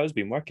 Like, it has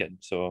been working.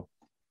 So,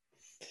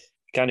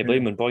 can't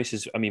blame when Boyce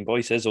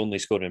is only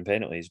scoring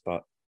penalties,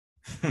 but...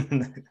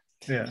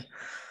 Yeah.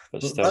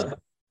 But still...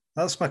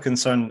 That's my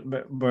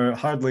concern. We're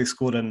hardly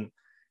scoring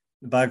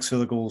bags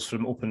full of goals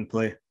from open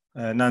play.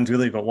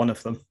 Gnanduillet got one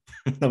of them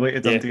away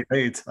to Dundee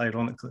United,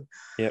 ironically.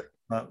 Yep.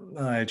 But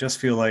I just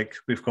feel like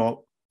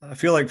I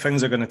feel like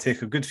things are going to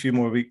take a good few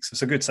more weeks.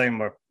 It's a good sign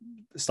we're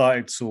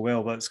started so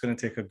well, but it's going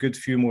to take a good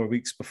few more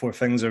weeks before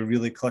things are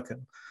really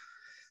clicking.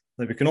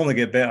 Like, we can only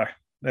get better.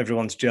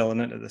 Everyone's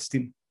gelling into this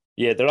team.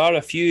 Yeah, there are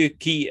a few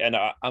key, and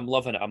I'm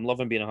loving it. I'm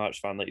loving being a Hearts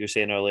fan, like you were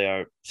saying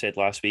earlier, said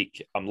last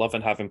week. I'm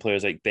loving having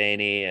players like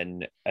Benny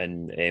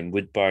and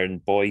Woodburn,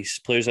 Boyce,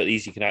 players like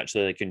these you can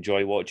actually like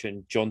enjoy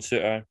watching. John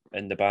Souttar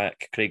in the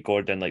back, Craig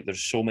Gordon. Like,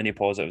 there's so many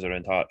positives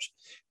around Hearts,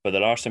 but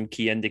there are some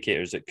key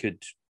indicators that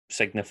could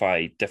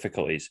signify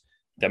difficulties.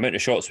 The amount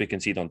of shots we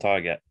concede on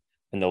target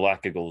and the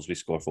lack of goals we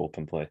score for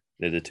open play.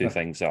 They're the two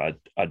things that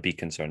I'd be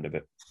concerned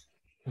about.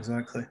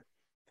 Exactly.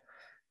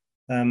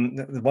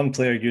 The one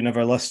player you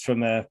never list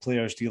from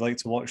players do you like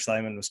to watch,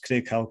 Simon, was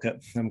Craig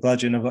Halkett. I'm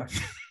glad you never.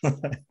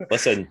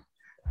 Listen,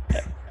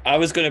 I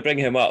was going to bring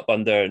him up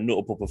under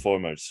notable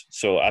performers.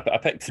 So I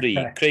picked 3.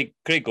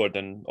 Craig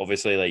Gordon,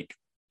 obviously, like,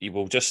 you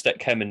will just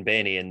stick him and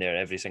Benny in there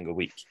every single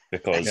week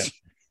because,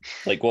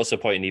 like, what's the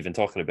point in even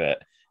talking about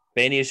it?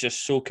 Benny is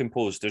just so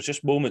composed. There's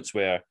just moments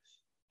where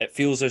it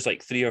feels there's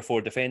like 3 or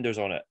 4 defenders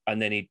on it,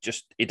 and then he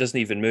doesn't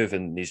even move,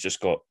 and he's just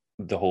got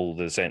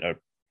the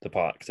centre, the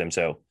park to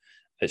himself.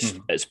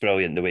 It's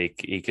brilliant the way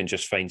he can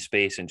just find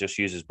space and just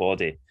use his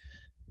body.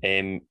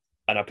 And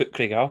I put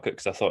Craig Halkett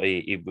because I thought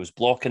he was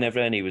blocking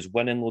everything. He was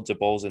winning loads of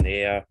balls in the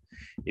air.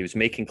 He was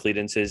making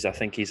clearances. I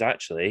think he's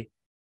actually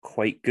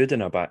quite good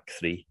in a back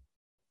 3.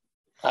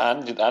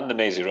 And the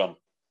mazy run.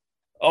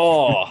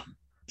 Oh,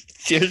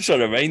 cheers for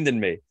reminding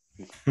me.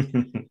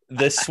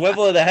 The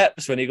swivel of the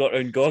hips when he got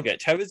round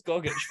Gogic. How is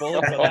Gogic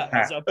falling for that?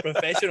 As a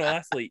professional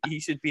athlete, he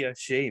should be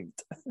ashamed.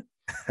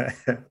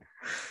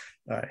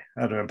 Aye,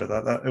 I remember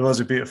that. It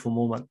was a beautiful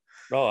moment.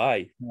 Oh,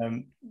 aye.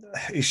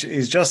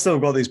 He's just still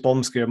got these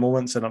bomb scare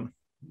moments in him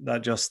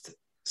that just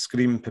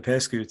scream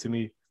Popescu to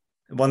me.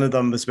 One of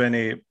them was when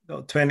he,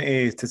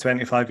 20 to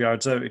 25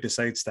 yards out, he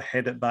decides to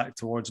head it back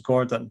towards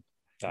Gordon.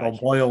 While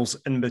Boyle's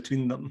in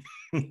between them.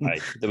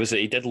 Aye.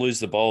 He did lose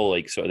the ball,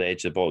 like sort of the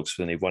edge of the box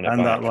when he won it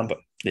and back. That one. But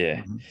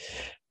yeah.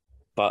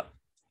 But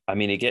I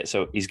mean,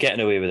 he's getting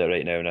away with it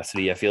right now in a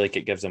 3. I feel like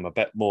it gives him a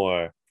bit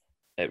more.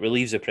 It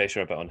relieves the pressure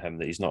a bit on him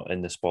that he's not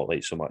in the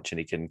spotlight so much, and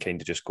he can kind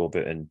of just go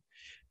about and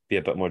be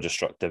a bit more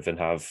destructive and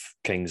have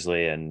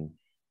Kingsley and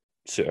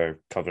Souttar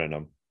covering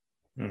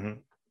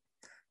him.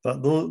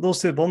 But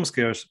those two bomb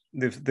scares,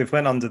 they've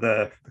went under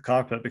the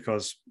carpet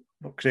because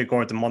Craig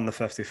Gordon won the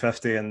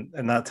 50-50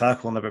 and that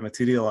tackle never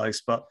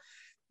materialised. But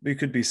we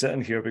could be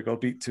sitting here, we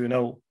got beat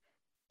 2-0.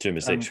 Two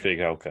mistakes, Craig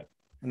Halkett.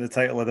 And the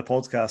title of the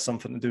podcast,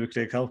 something to do with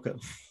Craig Halkett.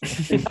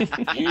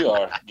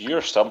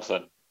 You're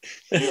something.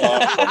 You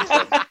are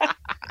something.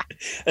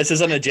 This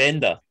is an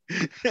agenda.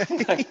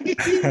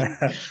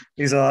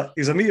 He's a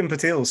meat and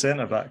potato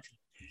centre back.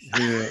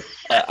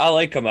 I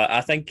like him.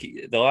 I think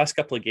the last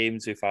couple of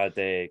games we've had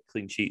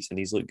clean sheets and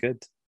he's looked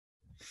good.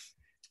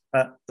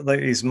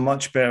 He's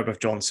much better with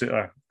John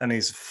Souttar and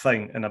he's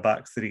fine in a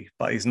back three,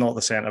 but he's not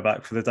the centre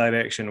back for the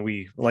direction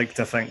we like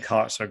to think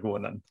Hearts are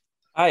going in.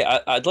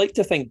 I'd like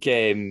to think.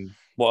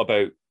 What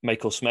about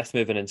Michael Smith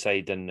moving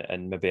inside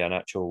and maybe an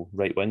actual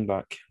right wing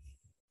back?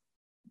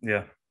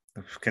 Yeah,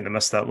 I've kind of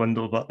missed that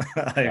window, but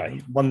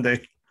one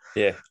day.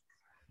 Yeah.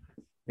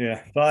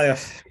 But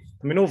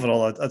I mean,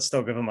 overall, I'd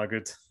still give him a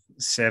good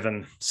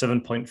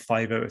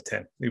 7.5 out of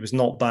 10. He was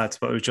not bad,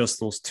 but it was just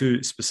those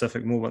two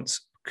specific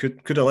moments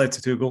could have led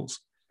to 2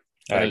 goals.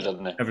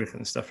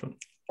 Everything's different.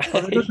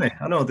 Well, they didn't.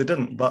 I know they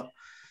didn't, but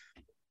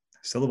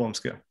still a bomb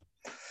scare.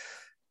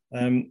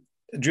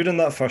 During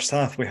that first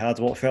half, we had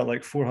what felt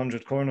like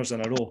 400 corners in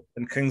a row,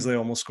 and Kingsley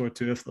almost scored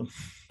 2 of them.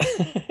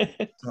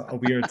 A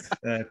weird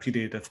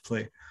period of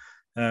play.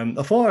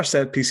 I thought our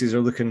set pieces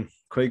are looking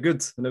quite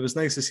good, and it was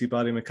nice to see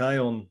Barry Mackay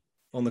on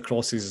the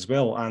crosses as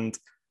well, and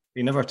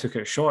he never took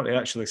it short. He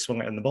actually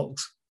swung it in the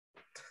box,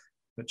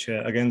 which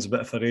again is a bit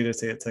of a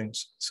rarity at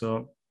times.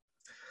 So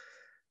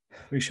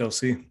we shall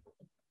see.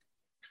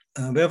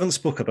 We haven't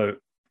spoke about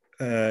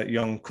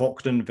young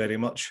Cochrane very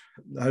much.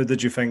 How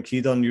did you think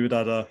he done? You would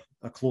had a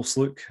close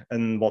look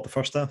in the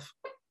first half?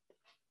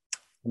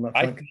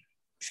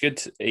 It's good.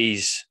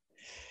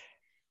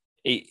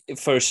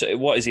 First,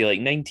 what is he,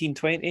 like 19,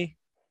 20?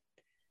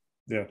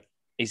 Yeah.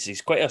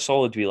 He's quite a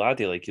solid wee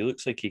laddie. Like, he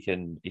looks like he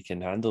can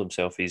handle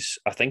himself.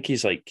 I think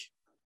he's like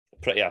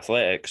pretty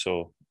athletic,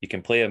 so you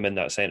can play him in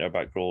that centre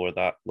back role or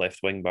that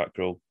left wing back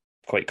role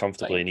quite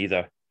comfortably in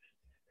either.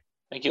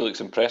 I think he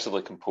looks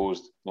impressively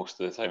composed most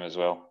of the time as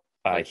well.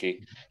 Aye. Like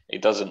he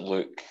doesn't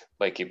look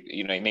like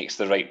he makes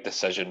the right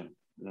decision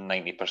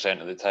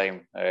 90% of the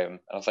time. And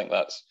I think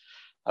that's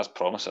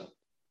promising.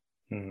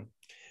 Mm-hmm.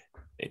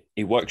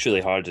 He works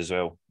really hard as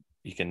well.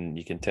 You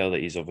can tell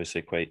that he's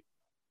obviously quite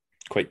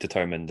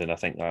determined, and I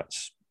think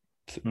that's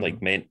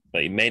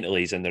mentally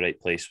he's in the right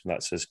place.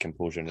 That's his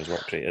composure and his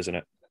work rate, isn't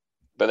it?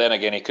 But then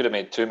again, he could have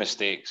made 2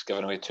 mistakes,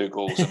 giving away 2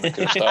 goals, and we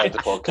could have started the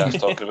podcast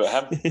talking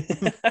about him.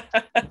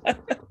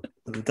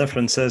 The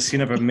difference is he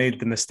never made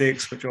the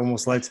mistakes which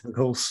almost led to the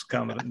goals,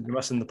 Cameron. You're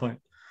missing the point.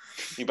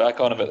 You back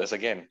on about this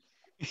again?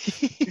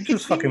 You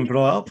just fucking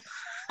brought up.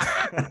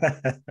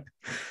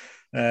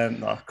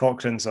 No,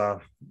 Cochrane's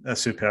a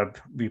superb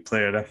wee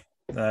player.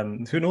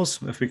 Who knows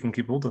if we can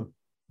keep holding.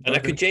 And I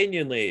could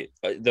genuinely,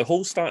 the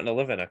whole starting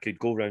 11, I could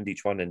go around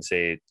each one and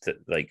say that,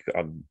 like,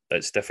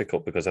 it's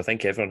difficult because I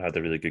think everyone had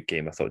a really good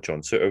game. I thought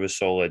John Souttar was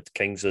solid.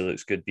 Kingsley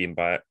looks good being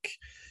back.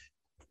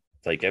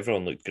 Like,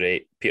 everyone looked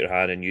great. Peter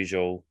Haring,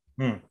 usual.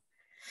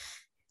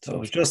 So I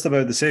was just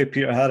about to say,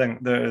 Peter Haring,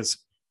 there's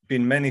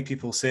been many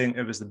people saying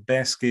it was the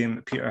best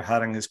game Peter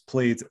Haring has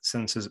played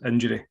since his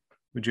injury.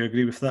 Would you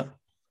agree with that?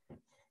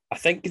 I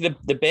think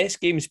the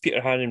best games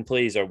Peter Haring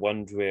plays are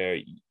ones where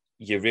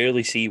you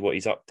rarely see what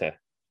he's up to.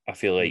 I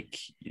feel like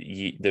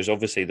there's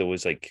obviously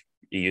those, like,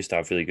 he used to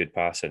have really good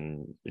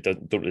passing. We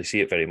don't really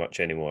see it very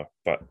much anymore,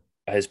 but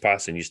his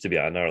passing used to be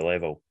at another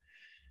level.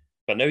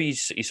 But now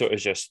he's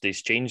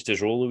changed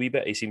his role a wee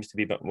bit. He seems to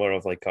be a bit more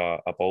of like a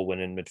ball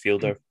winning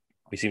midfielder.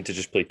 We seem to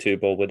just play 2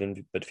 ball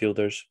winning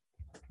midfielders.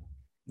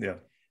 Yeah. And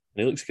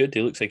he looks good.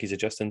 He looks like he's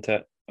adjusting to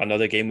it.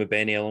 Another game with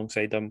Benny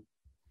alongside him.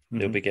 Mm-hmm.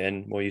 They'll be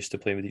getting more used to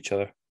playing with each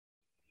other.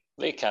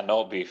 They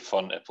cannot be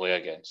fun to play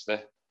against.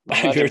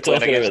 You're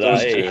talking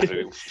about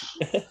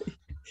that,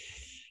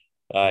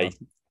 Aye.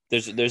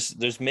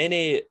 There's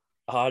many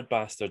hard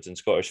bastards in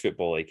Scottish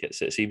football. Like,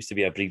 it seems to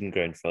be a breeding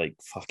ground for, like,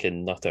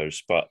 fucking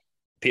nutters. But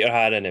Peter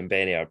Haring and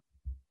Benny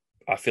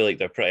I feel like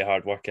they're pretty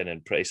hard working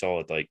and pretty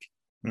solid. Like,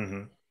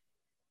 no,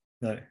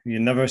 you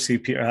never see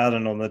Peter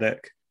Haring on the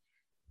deck.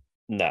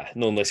 Nah,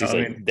 no, unless he's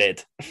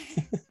dead.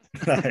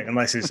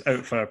 Unless he's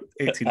out for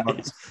 18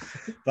 months.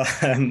 But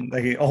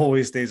like, he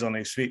always stays on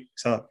his feet.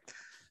 So,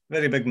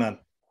 very big man.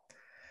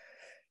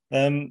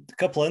 A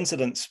couple of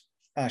incidents,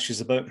 Ash, is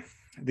about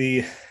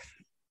the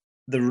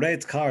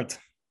red card,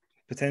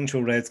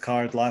 potential red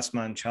card, last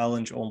man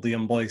challenge on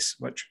Liam Boyce,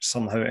 which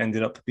somehow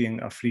ended up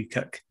being a free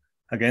kick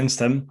against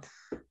him.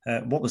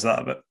 What was that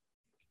about?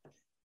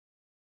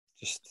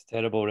 Just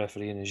terrible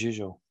refereeing as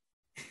usual.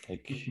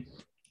 Like,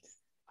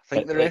 I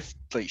think the ref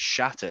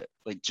shat it,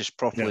 just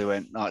properly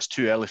went, no, it's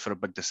too early for a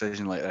big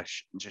decision like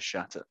this, and just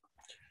shat it.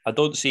 I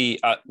don't see.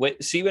 When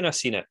I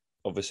seen it,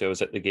 obviously I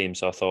was at the game,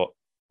 so I thought,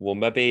 well,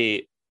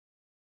 maybe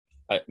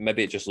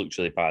it just looks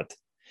really bad.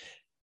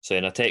 So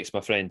then I text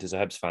my friend who's a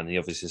Hibs fan, and he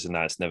obviously says,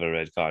 nah, it's never a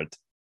red card.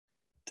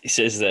 He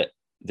says that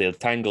they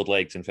tangled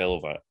legs and fell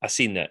over. I've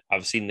seen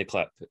the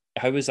clip.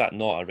 How is that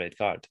not a red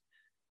card?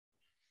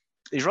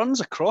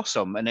 runs across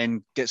him and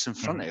then gets in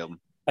front of him.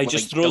 He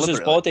just throws his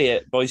body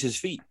at Boyce's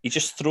feet. He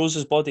just throws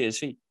his body at his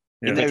feet.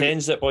 He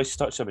pretends that Boyce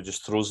touched him and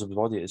just throws his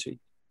body at his feet.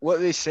 What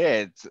they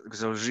said,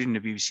 because I was reading the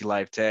BBC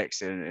Live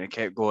text and it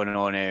kept going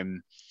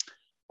on,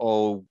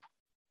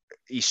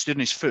 he stood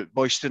on his foot,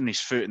 Boyce stood on his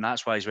foot, and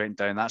that's why he's went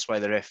down. That's why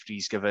the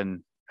referee's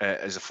given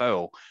as a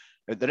foul.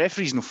 But the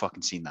referee's no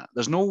fucking seen that.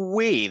 There's no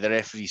way the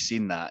referee's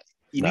seen that.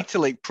 You need to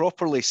like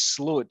properly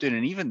slow it down,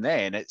 and even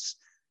then, it's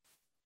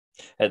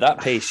at that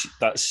pace.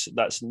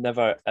 That's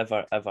never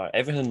ever.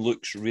 Everything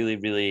looks really,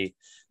 really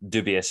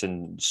dubious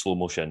in slow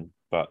motion,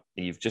 but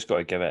you've just got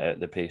to give it at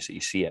the pace that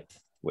you see it,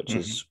 which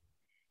is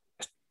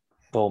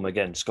Paul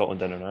McGinn,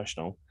 Scotland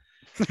International,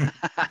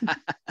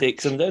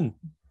 takes him down.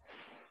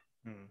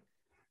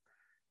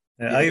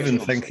 I even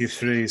think he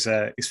threw his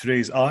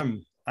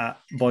arm at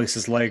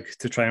Boyce's leg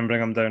to try and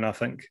bring him down. I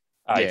think.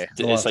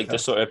 It's like to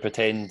sort of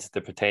pretend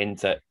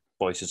that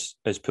Boyce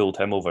has pulled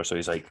him over, so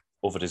he's like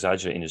over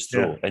exaggerating his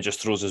throw and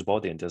just throws his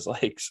body into his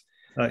legs.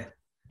 Right.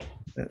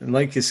 And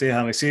like you say,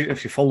 Hammy, see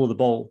if you follow the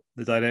ball,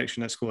 the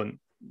direction it's going,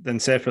 then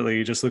separately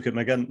you just look at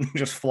McGinn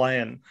just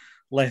flying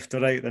left to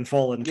right, then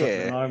falling,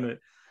 tripping an arm.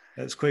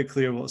 It's quite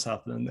clear what's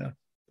happening there.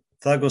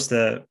 If that goes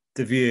to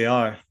the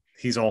VAR,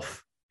 he's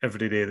off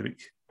every day of the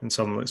week. And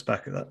someone looks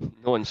back at that.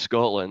 No, in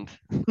Scotland.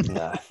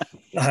 Nah.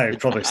 I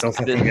probably still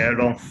think I get it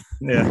wrong.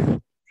 Yeah.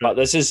 But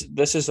this is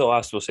the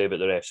last we'll say about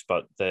the refs,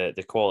 but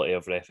the quality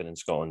of reffing in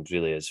Scotland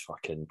really is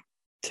fucking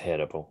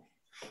terrible.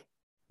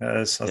 It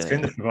is. I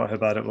kind of forgot how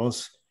bad it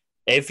was.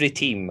 Every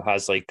team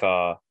has like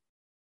a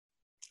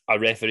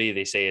referee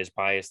they say is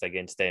biased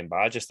against them, but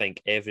I just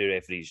think every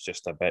referee is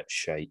just a bit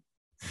shite.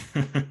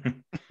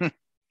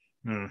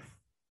 No,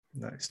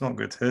 it's not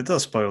good. It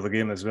does spoil the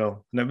game as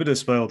well. And it would have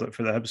spoiled it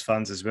for the Hibs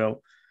fans as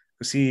well.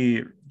 Because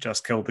he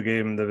just killed the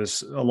game. There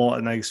was a lot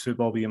of nice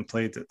football being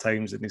played at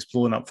times, and he's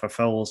blowing up for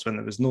fouls when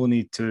there was no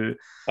need to.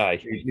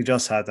 He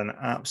just had an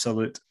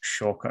absolute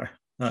shocker.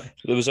 Aye.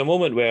 There was a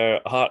moment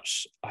where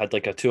Hearts had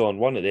like a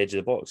 2-on-1 at the edge of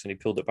the box, and he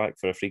pulled it back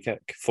for a free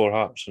kick for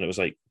Hearts, and it was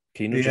like,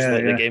 can you just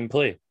let the game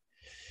play?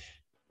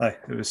 Aye,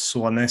 it was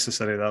so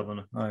unnecessary, that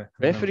one. Aye.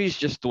 Referees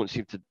just don't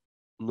seem to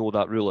know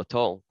that rule at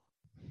all.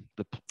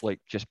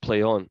 Just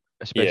play on,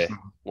 especially.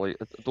 I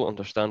don't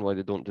understand why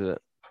they don't do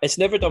it. It's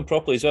never done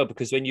properly as well,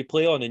 because when you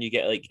play on and you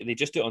get they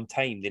just do it on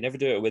time. They never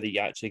do it whether you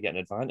actually get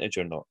an advantage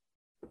or not.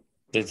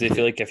 They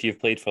feel like if you've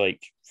played for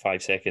like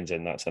 5 seconds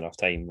and that's enough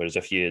time, whereas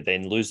if you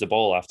then lose the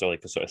ball after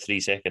like a sort of 3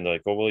 second, they're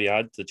like, oh well, you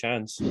had the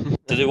chance to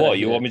do what?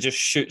 You want me to just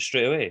shoot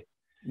straight away?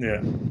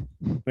 Yeah,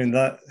 I mean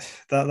that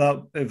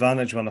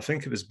advantage one. I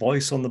think it was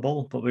Boyce on the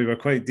ball, but we were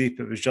quite deep.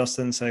 It was just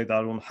inside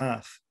our own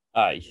half.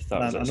 Aye, that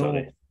was it.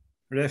 Sorry.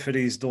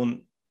 Referees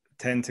don't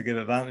tend to give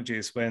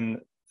advantages when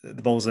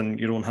the ball's in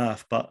your own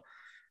half, but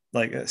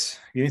like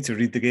you need to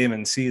read the game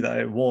and see that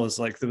it was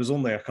like there was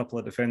only a couple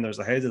of defenders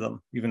ahead of them.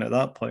 Even at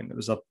that point, it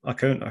was a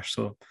counter.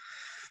 So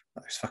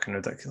that was fucking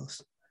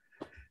ridiculous.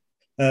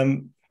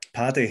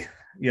 Paddy,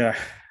 your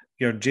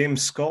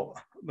James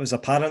Scott was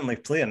apparently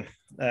playing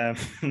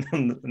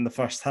in the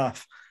first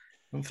half.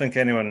 I don't think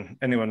anyone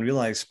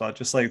realised, but I'd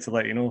just like to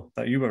let you know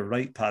that you were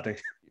right, Paddy.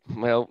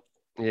 Well,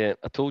 yeah,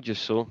 I told you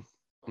so.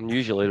 I'm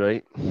usually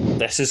right.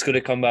 This is going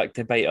to come back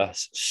to bite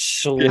us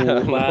so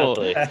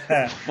badly.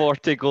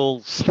 40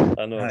 goals.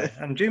 I know.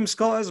 And James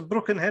Scott has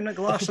broken Henrik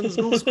Larsson's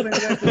goal scoring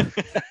record.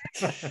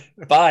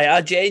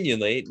 I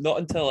genuinely, not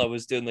until I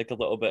was doing like a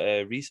little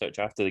bit of research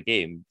after the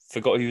game,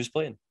 forgot he was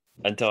playing.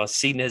 Until I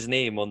seen his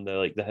name on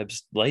the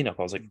Hibs lineup,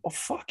 I was like, "Oh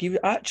fuck, he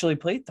actually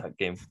played that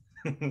game."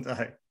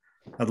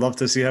 I'd love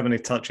to see how many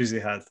touches he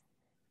had.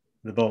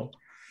 The ball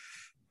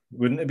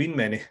wouldn't have been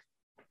many.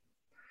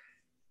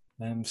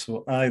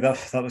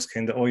 That was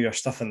kind of all your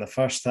stuff in the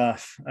first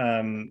half.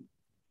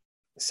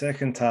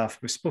 Second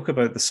half, we spoke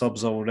about the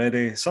subs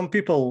already. Some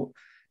people,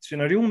 it's been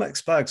a real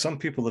mixed bag. Some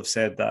people have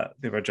said that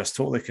they were just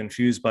totally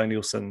confused by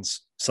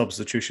Nielsen's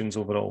substitutions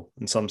overall,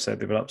 and some said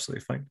they were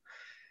absolutely fine.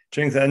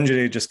 Do you think the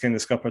injury just kind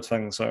of scuppered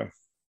things, or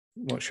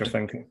what's your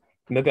thinking?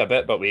 Maybe a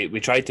bit, but we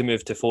tried to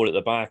move to 4 at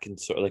the back and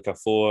sort of like a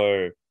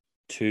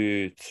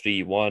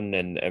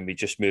 4-2-3-1, and we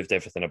just moved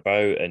everything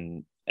about,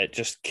 and it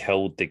just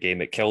killed the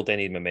game. It killed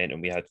any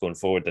momentum we had going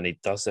forward, and he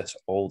does this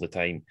all the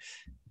time.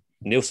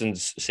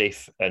 Nielsen's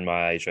safe in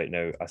my eyes right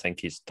now. I think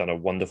he's done a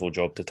wonderful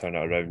job to turn it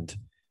around.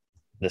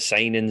 The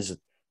signings,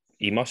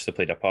 he must have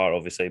played a part,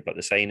 obviously, but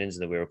the signings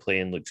and the way we're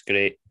playing looks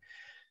great.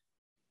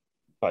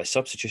 But his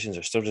substitutions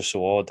are still just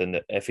so odd,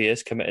 and if he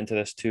is committing to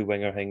this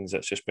 2-winger things,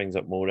 it just brings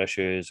up more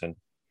issues, and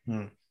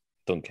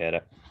don't care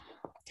it.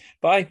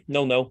 But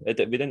no, we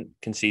didn't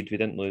concede, we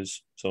didn't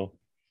lose, so.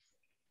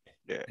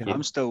 Yeah,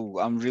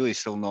 I'm really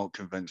still not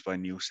convinced by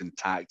Nielsen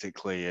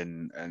tactically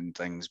and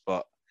things,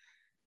 but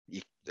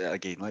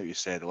again, like you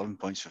said, 11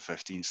 points for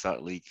 15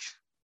 start league.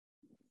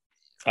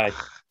 Aye.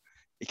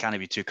 You can't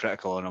be too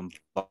critical on him,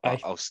 but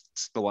I'll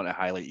still want to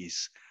highlight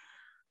his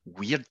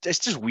weird. It's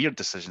just weird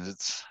decisions.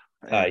 It's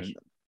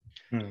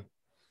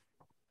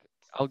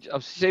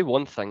I'll say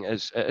one thing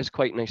is it is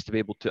quite nice to be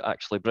able to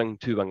actually bring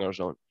 2 wingers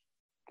on.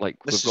 Like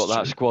we've got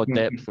that squad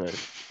depth now.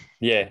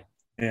 Yeah.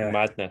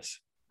 madness.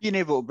 Being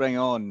able to bring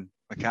on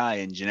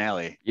Mackay and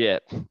Ginelli, Yeah.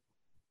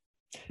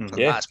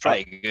 that's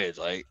pretty good.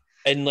 Like,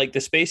 in like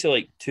the space of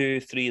like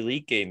 2-3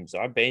 league games,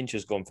 our bench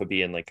has gone from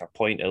being like a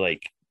point of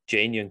like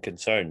genuine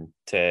concern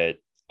to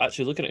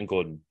actually looking at it and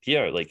going,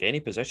 here, like any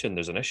position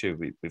there's an issue,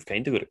 we've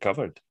kind of got it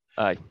covered.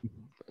 Aye,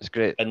 it's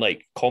great. And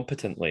like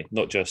competently,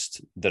 not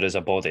just there is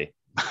a body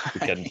we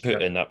can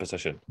put in that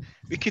position.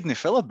 We couldn't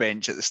fill a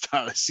bench at the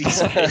start of the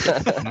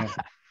season.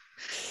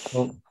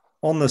 Well,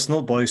 on this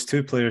note, boys,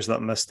 2 players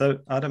that missed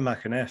out, Adam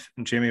McInnes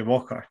and Jamie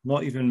Walker,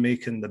 not even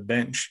making the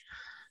bench,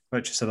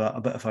 which is a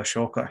bit of a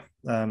shocker.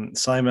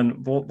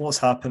 Simon, what's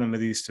happening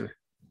with these 2?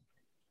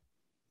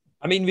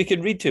 I mean, we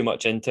can read too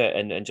much into it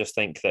and just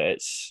think that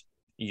it's,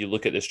 you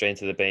look at the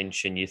strength of the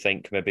bench and you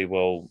think maybe,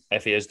 well,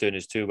 if he is doing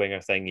his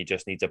 2-winger thing, he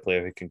just needs a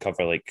player who can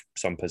cover like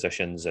some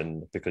positions,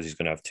 and because he's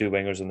going to have 2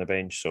 wingers on the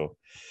bench. So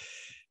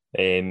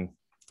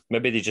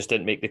maybe they just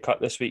didn't make the cut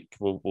this week.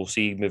 We'll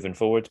see moving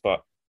forward,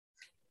 but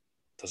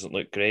doesn't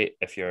look great.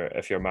 If you're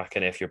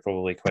McInnes, you're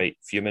probably quite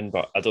fuming,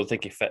 but I don't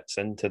think he fits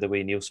into the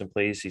way Nielsen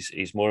plays.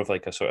 He's more of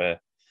like a sort of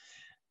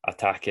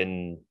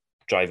attacking,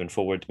 driving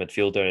forward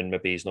midfielder, and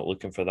maybe he's not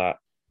looking for that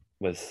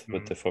with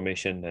the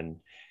formation. And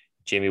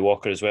Jamie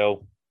Walker as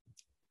well.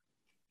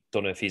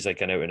 Don't know if he's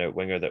like an out-and-out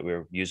winger that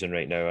we're using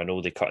right now. I know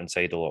they cut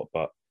inside a lot,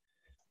 but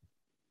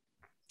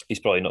he's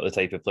probably not the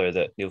type of player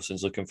that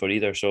Nielsen's looking for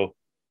either. So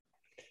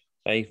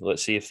aye,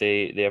 let's see if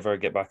they ever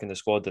get back in the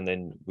squad, and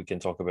then we can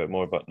talk about it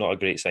more. But not a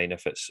great sign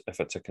if it's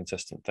a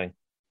consistent thing.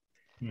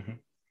 Mm-hmm.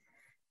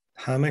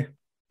 Hammy?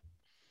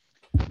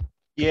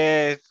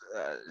 Yeah,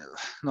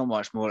 not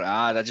much more to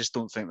add. I just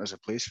don't think there's a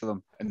place for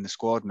them in the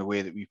squad in the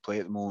way that we play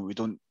at the moment. We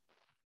don't,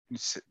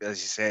 as you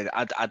said,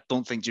 I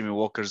don't think Jimmy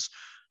Walker's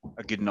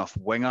a good enough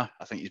winger.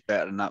 I think he's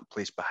better in that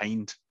place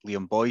behind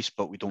Liam Boyce,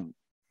 but we don't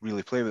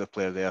really play with a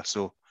player there.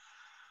 So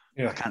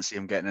I can't see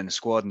him getting in the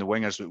squad. And the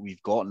wingers that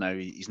we've got now,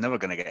 he's never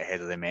going to get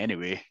ahead of them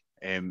anyway.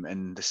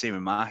 And the same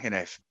with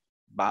McInnes.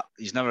 But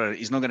he's not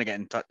going to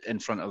get in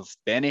front of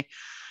Benny.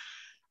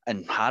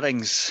 And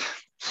Harings,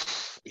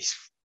 he's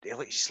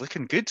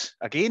looking good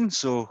again.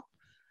 So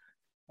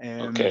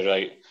okay,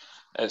 right.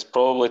 It's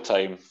probably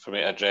time for me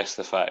to address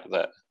the fact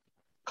that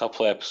a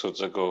couple of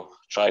episodes ago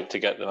tried to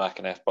get the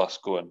McInnes bus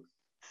going.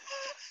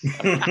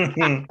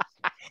 I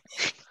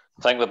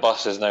think the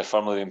bus is now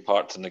firmly being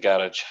parked in the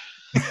garage.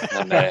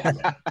 And,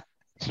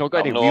 it's not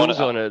got any wheels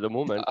on it at the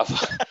moment.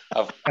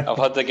 I've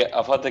had to get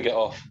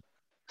off.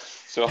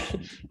 So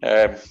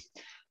yeah,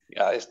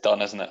 it's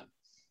done, isn't it?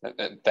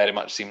 It very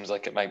much seems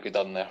like it might be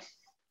done there.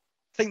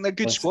 I think they're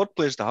good squad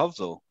players to have,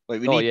 though.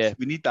 Like we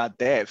need that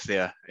depth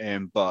there.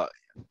 But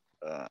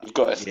you've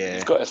got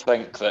to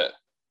think that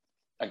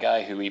a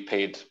guy who we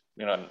paid,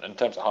 in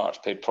terms of Hearts,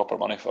 paid proper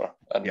money for,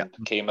 and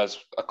came as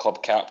a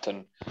club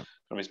captain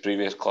from his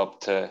previous club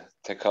to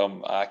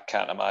come. I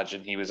can't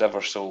imagine he was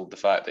ever sold the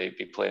fact that he'd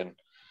be playing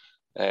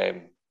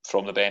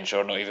from the bench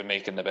or not even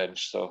making the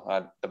bench. So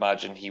I'd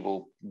imagine he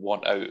will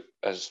want out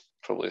as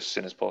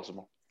soon as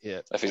possible.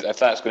 Yeah, if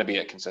that's going to be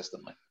it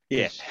consistently.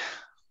 Yeah.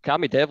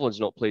 Cammy Devlin's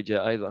not played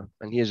yet either,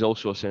 and he is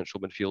also a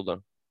central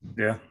midfielder.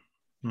 Yeah.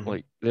 Mm-hmm.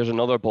 Like, there's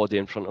another body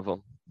in front of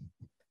him.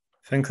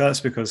 I think that's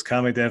because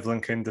Cammy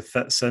Devlin kind of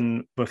fits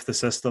in with the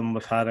system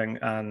with Haring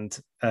and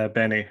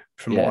Benny,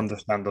 from what I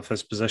understand of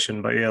his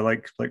position. But yeah,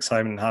 like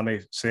Simon and Hammy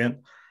saying,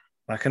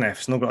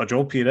 McInnes not got a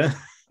job here, eh?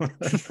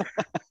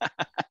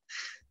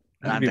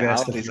 Andy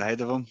Halliday's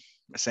ahead of him,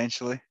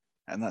 essentially,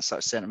 and that's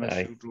that centre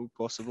midfield role,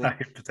 possibly.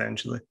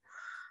 Potentially.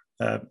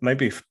 Might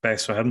be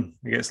best for him.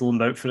 He gets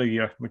loaned out for a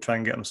year. We try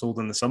and get him sold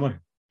in the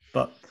summer.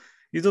 But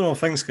you don't know,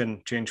 things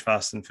can change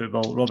fast in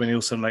football. Robbie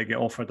Nielsen might get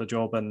offered a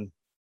job in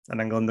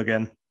England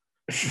again.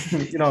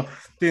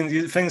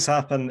 Things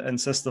happen and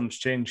systems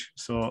change.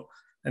 So,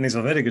 and he's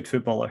a very good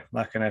footballer,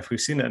 McInnes. We've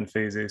seen it in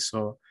phases.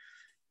 So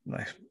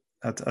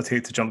I'd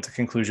hate to jump to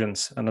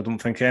conclusions, and I don't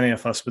think any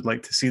of us would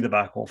like to see the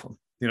back of him.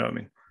 You know what I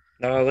mean?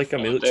 No, I like him.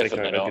 He looks like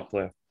a good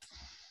player.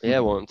 Yeah, I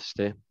want him to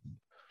stay.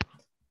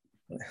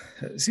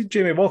 See,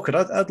 Jamie Walker,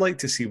 I'd like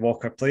to see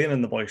Walker playing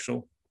in the Boyce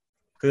role,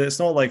 because it's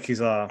not like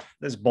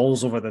there's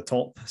balls over the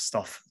top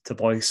stuff to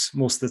Boyce.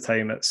 Most of the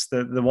time, it's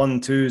the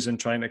 1-2s and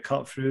trying to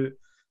cut through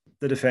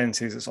the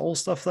defences. It's all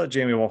stuff that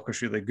Jamie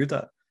Walker's really good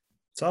at.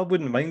 So I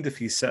wouldn't mind if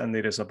he's sitting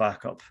there as a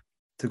backup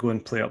to go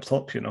and play up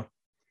top. I'd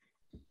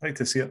like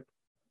to see it.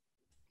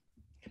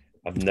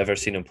 I've never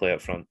seen him play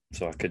up front,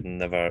 so I could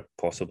never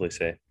possibly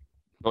say.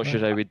 Not sure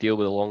how we deal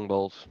with the long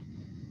balls.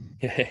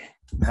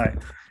 Hi.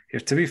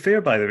 To be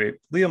fair, by the way,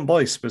 Liam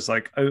Boyce was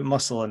like out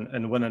muscling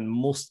and winning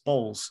most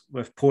balls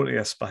with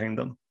Porteous behind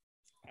him.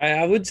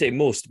 I would say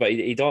most, but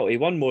he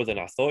won more than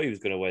I thought he was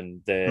going to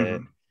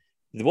win.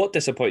 What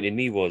disappointed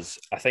me was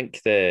I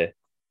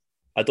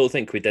don't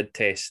think we did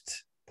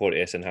test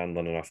Porteous and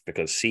handling enough,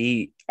 because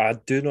I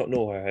do not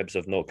know how Hibs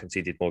have not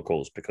conceded more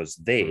goals, because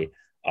they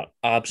are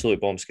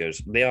absolute bomb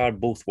scares. They are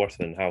both worse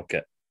than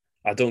Halkett.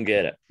 I don't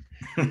get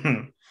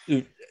it.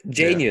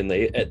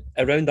 Genuinely,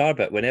 around our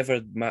bit,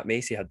 whenever Matt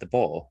Macy had the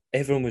ball,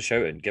 everyone was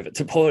shouting, "Give it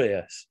to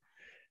Porteous."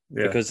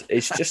 Yeah. Because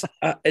it's just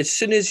as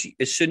soon as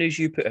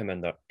you put him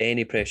under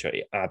any pressure,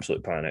 he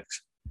absolutely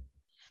panics.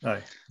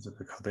 Aye, it's a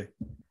big hubby.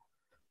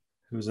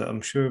 Who was it?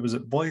 I'm sure, was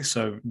it Boyce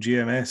or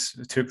GMS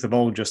who took the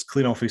ball just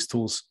clean off his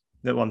toes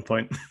at one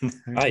point?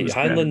 Aye,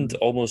 Hanlon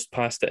almost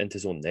passed it into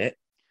his own net.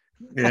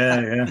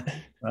 Yeah.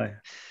 Aye.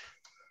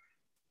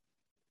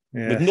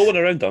 Yeah. With no one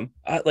around him,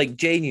 like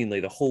genuinely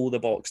the whole of the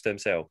box to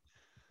himself,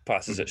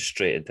 passes it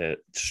straight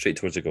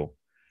towards the goal.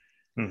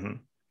 Mm-hmm.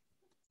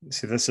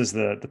 See, this is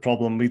the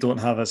problem we don't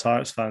have as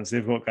Hearts fans.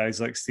 They've got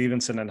guys like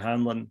Stevenson and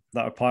Hanlon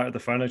that are part of the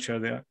furniture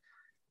there.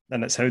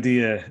 And it's how do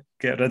you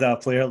get rid of a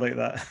player like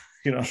that?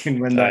 You know what I mean?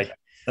 When they're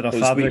a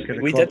fabric of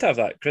the we club. did have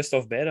that.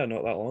 Christoph Berra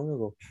not that long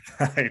ago.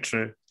 Aye,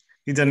 true.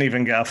 He didn't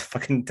even get a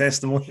fucking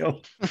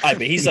testimonial. Aye,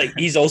 but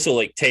he's also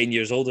like 10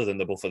 years older than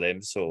the both of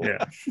them. So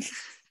yeah.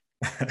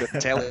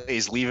 Tell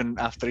he's leaving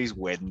after his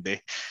wedding day.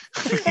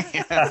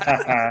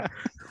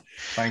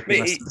 Thank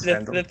you, Mate,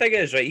 the thing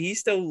is, right? He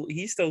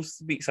still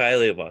speaks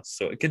highly of us,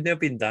 so it couldn't have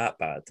been that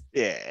bad.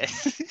 Yeah.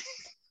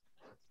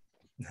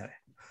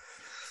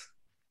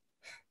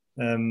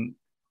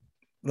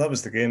 That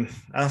was the game.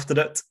 After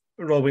it,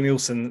 Robbie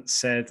Neilson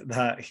said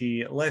that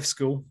he left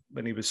school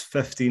when he was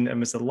 15 and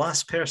was the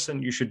last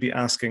person you should be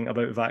asking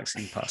about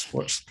vaccine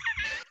passports.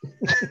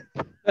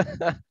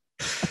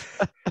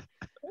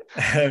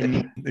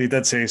 He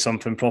did say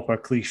something proper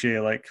cliche,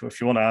 like,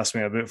 if you want to ask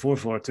me about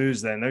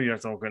 442s, then now you're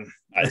talking.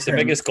 It's the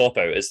biggest cop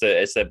out. It's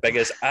the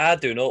biggest. I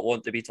do not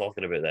want to be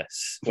talking about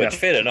this, which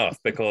fair enough,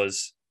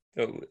 because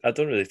I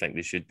don't really think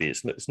they should be.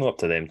 It's not up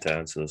to them to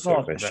answer those sort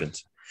of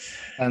questions.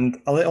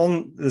 And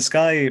on the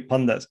Sky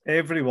pundits,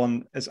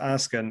 everyone is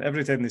asking,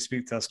 every time they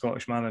speak to a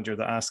Scottish manager,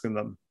 they're asking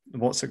them,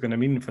 what's it going to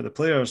mean for the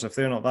players if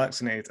they're not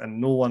vaccinated? And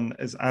no one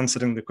is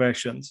answering the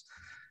questions.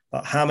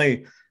 But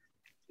Hammy,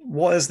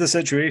 what is the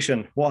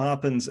situation? What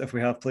happens if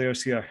we have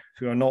players here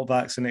who are not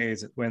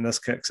vaccinated when this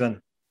kicks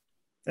in?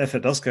 If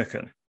it does kick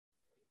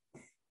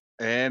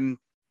in?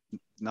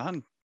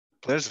 None.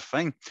 Players are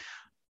fine.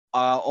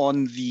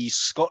 On the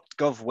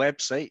ScotGov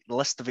website, the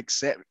list of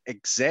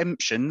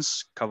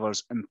exemptions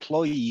covers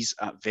employees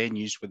at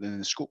venues within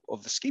the scope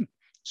of the scheme.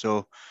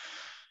 So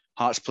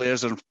Hearts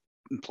players are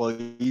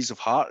employees of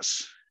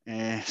Hearts,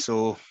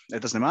 so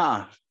it doesn't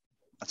matter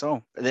at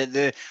all.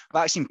 The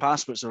vaccine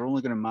passports are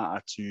only going to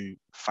matter to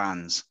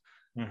fans.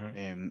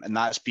 Mm-hmm. And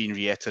that's been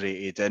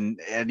reiterated.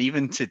 And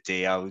even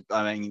today, I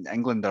mean,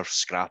 England are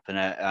scrapping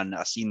it. And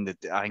I seen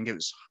that, I think it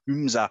was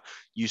Humza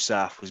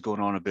Yousaf was going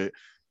on about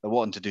they're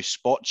wanting to do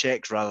spot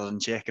checks rather than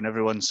checking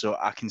everyone. So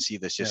I can see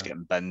this just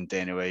getting binned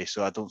anyway.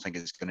 So I don't think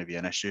it's going to be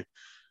an issue.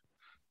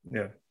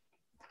 Yeah.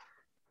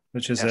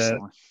 Which is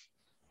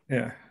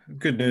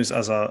good news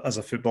as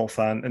a football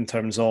fan in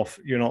terms of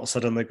you're not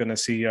suddenly going to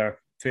see your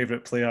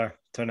favourite player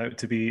turn out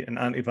to be an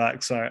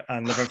anti-vaxxer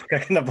and never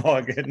kicking the ball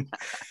again.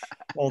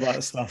 All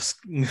that stuff's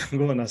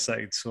going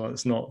aside, so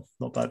it's not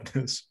bad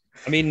news.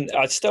 I mean,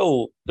 I'd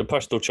still, the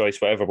personal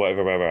choice,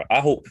 whatever. I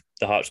hope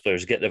the Hearts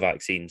players get the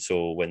vaccine,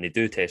 so when they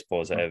do test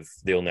positive,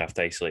 they only have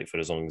to isolate for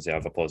as long as they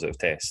have a positive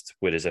test.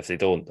 Whereas if they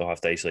don't, they'll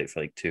have to isolate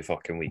for like 2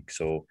 fucking weeks.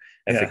 So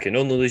if it can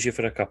only lose you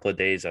for a couple of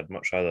days, I'd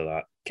much rather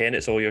that. Ken,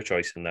 it's all your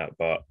choice in that,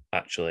 but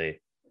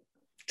actually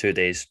 2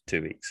 days,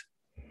 2 weeks.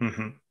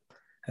 Mm-hmm.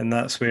 And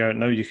that's where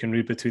now you can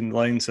read between the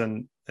lines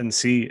and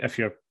see if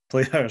your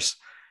players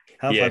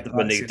have had the vaccine.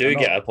 When they do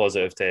get a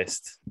positive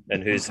test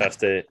and who's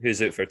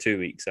out for 2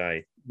 weeks,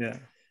 Yeah,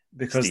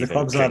 because the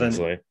clubs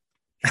aren't.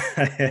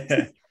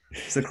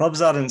 The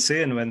clubs aren't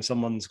saying when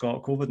someone's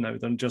got COVID now;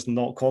 they're just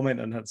not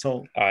commenting at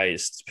all.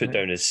 It's put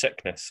down as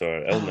sickness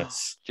or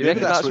illness. Do you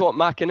reckon that's what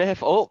McAneff?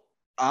 Oh,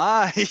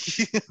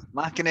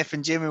 McAneff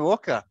and Jamie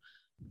Walker.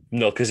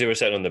 No, because they were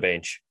sitting on the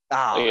bench.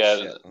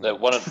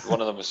 One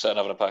of them was sitting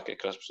having a packet of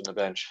crisps on the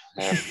bench.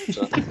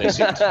 So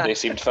they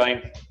seemed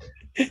fine.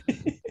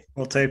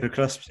 What type of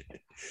crisps?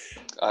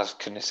 I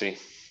couldn't see.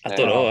 I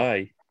don't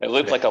know. It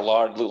looked like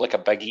a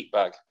big eat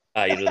bag.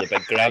 The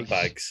big grab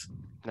bags.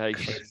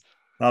 Nice.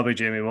 That'll be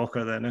Jamie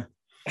Walker then.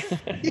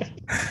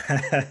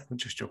 I'm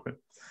just joking.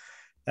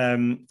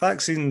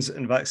 Vaccines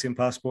and vaccine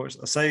passports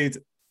aside,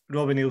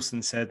 Robbie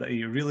Neilson said that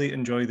he really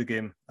enjoyed the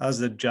game, as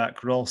did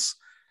Jack Ross.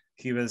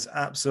 He was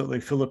absolutely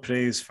full of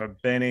praise for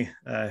Benny,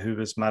 who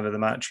was man of the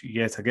match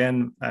yet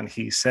again. And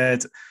he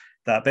said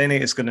that Benny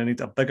is going to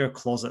need a bigger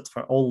closet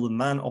for all the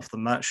man of the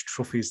match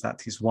trophies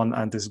that he's won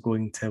and is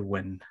going to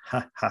win.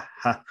 Ha, ha,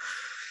 ha.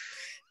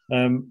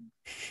 Do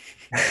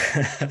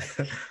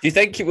you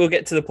think we'll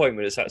get to the point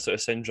where it's that sort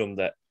of syndrome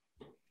that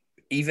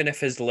even if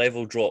his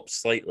level drops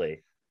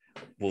slightly,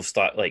 we'll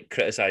start like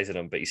criticising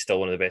him, but he's still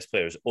one of the best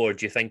players? Or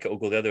do you think it'll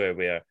go the other way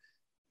where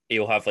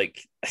he'll have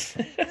like...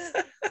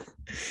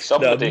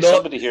 Somebody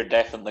here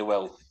definitely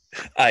will.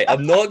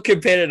 I'm not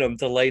comparing him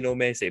to Lionel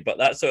Messi, but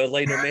that sort of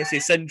Lionel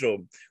Messi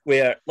syndrome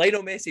where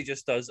Lionel Messi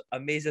just does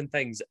amazing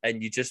things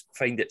and you just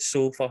find it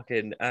so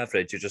fucking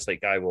average. You're just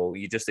like,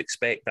 you just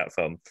expect that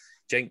from him.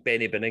 Do you think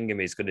Benny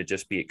Beningame is going to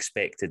just be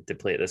expected to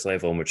play at this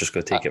level and we're just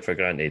going to take it for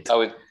granted?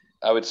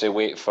 I would say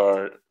wait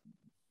for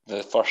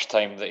the first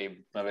time that he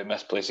maybe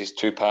misplaces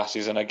 2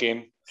 passes in a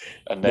game,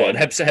 and What, then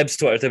on Hibs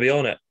Twitter to be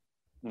on it?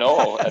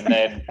 no,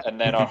 and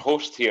then our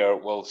host here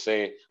will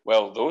say,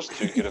 "Well, those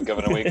 2 could have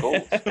given away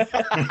goals,"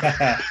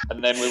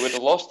 and then we would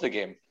have lost the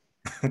game.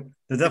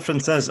 The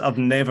difference is I've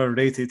never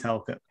rated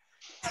Halkett.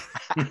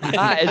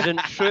 That isn't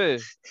true.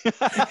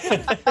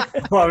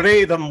 Well, I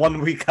rated him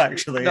 1 week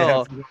actually.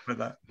 No. For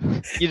that.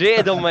 You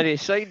rated him when he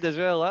signed as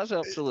well. That's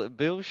absolute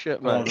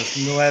bullshit, man. Oh,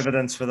 there's no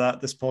evidence for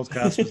that. This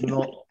podcast was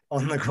not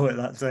on the go at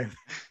that time.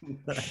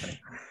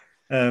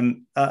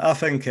 I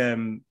think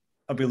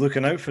I'll be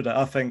looking out for that.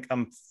 I think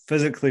I'm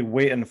physically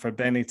waiting for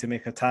Benny to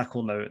make a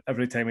tackle now.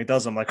 Every time he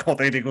does, I'm like, oh,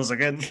 there he goes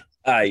again.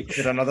 Aye.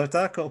 Did another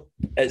tackle.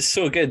 It's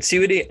so good. See,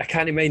 when I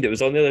can't mind, it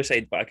was on the other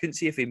side, but I couldn't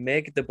see if he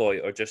megged the boy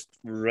or just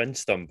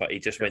rinsed him, but he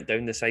just went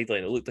down the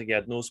sideline. It looked like he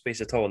had no space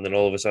at all, and then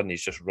all of a sudden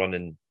he's just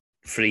running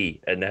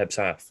free in the Hibs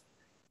half.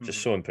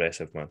 Just so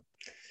impressive, man.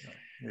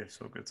 Yeah,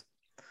 so good.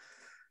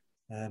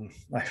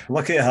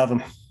 Lucky to have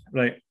him.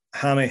 Right,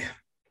 Hammy,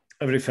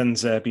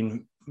 everything's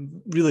been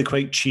really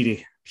quite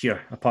cheery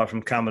here, apart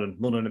from Cameron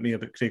moaning at me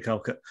about Craig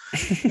Halkett.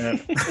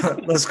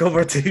 Let's go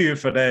over to you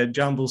for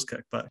Jamble's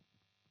kickback.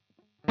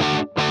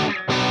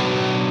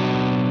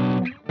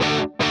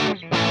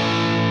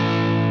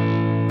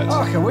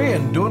 Talk away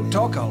and don't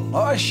talk a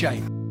lot of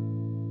shite.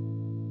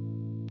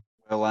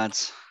 Well,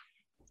 lads,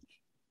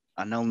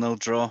 a 0-0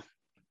 draw,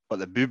 but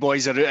the Boo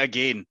Boys are out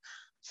again.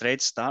 Thread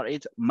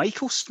started.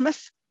 Michael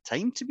Smith,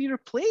 time to be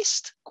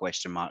replaced? ?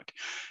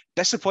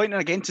 Disappointing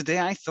again today,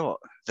 I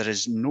thought. There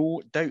is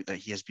no doubt that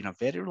he has been a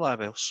very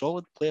reliable,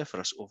 solid player for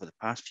us over the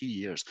past few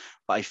years,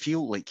 but I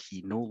feel like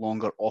he no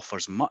longer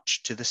offers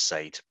much to the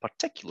side,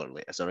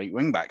 particularly as a right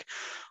wing-back.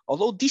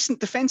 Although decent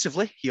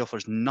defensively, he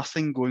offers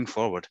nothing going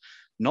forward.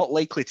 Not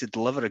likely to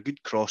deliver a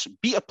good cross,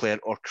 beat a player,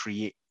 or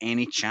create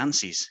any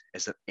chances.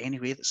 Is there any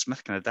way that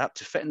Smith can adapt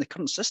to fit in the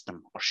current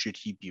system, or should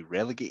he be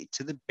relegated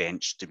to the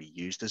bench to be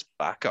used as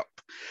backup?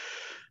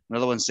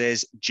 Another one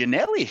says,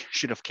 Giannelli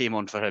should have came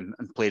on for him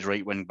and played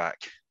right wing back.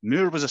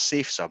 Moore was a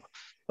safe sub.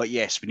 But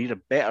yes, we need a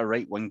better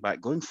right wing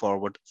back going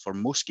forward for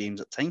most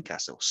games at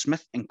Tynecastle.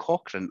 Smith and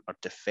Cochrane are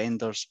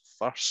defenders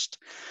first.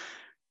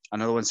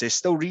 Another one says,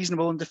 still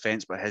reasonable in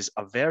defence, but his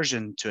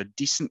aversion to a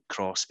decent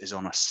cross is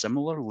on a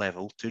similar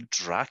level to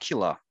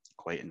Dracula.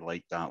 Quite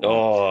like that one.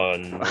 Oh,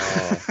 no.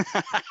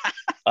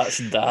 That's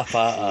daft.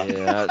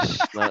 Yeah,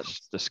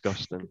 that's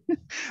disgusting.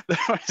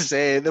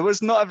 There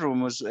was not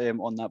everyone was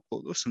on that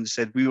boat though. Somebody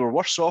said we were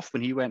worse off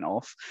when he went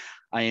off.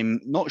 I am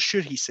not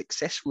sure he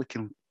successfully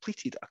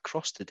completed a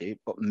cross today,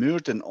 but Moore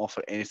didn't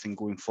offer anything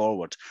going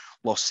forward.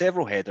 Lost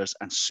several headers,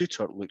 and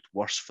Suter looked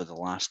worse for the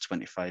last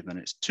 25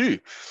 minutes too.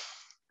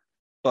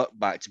 But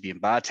back to being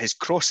bad. His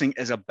crossing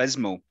is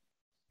abysmal.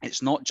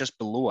 It's not just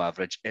below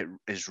average, it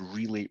is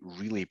really,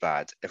 really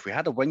bad. If we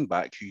had a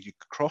wing-back who could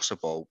cross a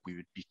ball, we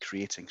would be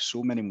creating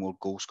so many more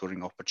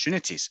goal-scoring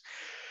opportunities.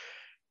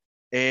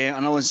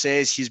 Another one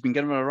says he's been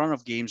given a run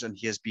of games and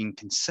he has been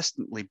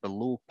consistently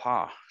below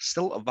par.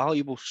 Still a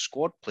valuable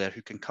squad player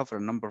who can cover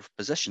a number of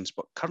positions,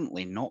 but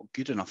currently not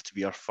good enough to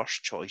be our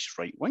first choice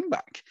right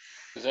wing-back.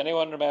 Does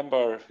anyone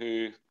remember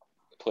who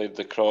played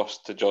the cross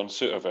to John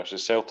Suter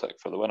versus Celtic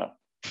for the winner?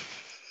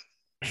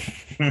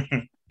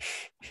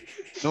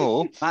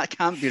 No, that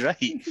can't be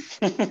right.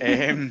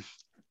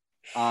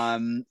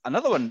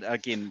 Another one,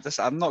 again, this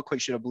I'm not quite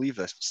sure I believe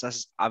this, but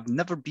says, I've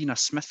never been a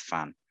Smith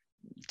fan.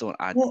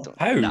 How?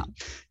 Nah.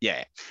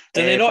 Yeah.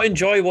 Do they not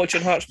enjoy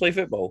watching Hearts play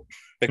football?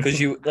 Because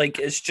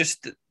it's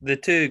just the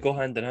two go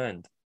hand in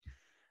hand.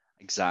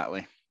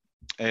 Exactly.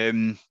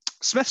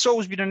 Smith's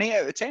always been an 8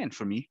 out of 10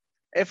 for me.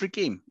 Every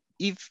game.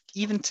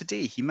 Even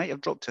today, he might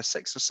have dropped to a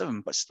 6 or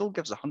 7, but still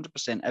gives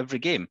 100% every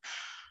game.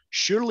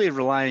 Surely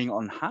relying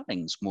on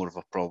Haring's more of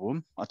a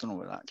problem. I don't know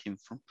where that came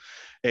from.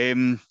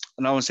 Another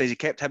one says he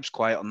kept Hibs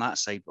quiet on that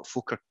side, but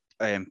folk are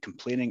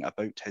complaining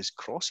about his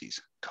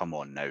crosses. Come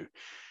on now.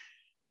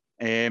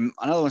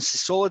 Another one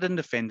says solid in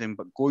defending,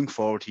 but going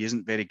forward he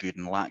isn't very good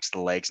and lacks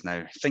the legs now.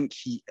 I think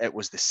it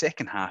was the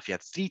second half. He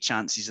had 3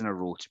 chances in a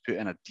row to put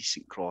in a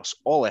decent cross.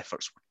 All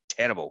efforts were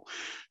terrible.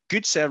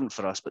 Good servant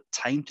for us, but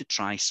time to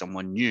try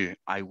someone new.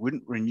 I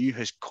wouldn't renew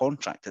his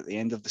contract at the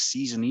end of the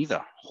season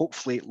either.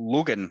 Hopefully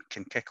Logan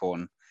can kick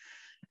on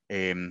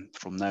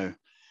from now.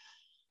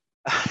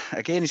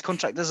 Again, his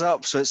contract is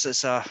up, so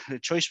it's a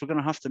choice we're going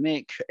to have to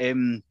make.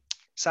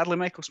 Sadly,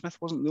 Michael Smith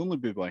wasn't the only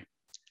boo boy.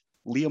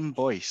 Liam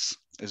Boyce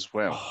as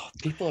well. Oh,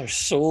 people are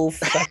so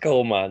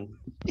fickle, man.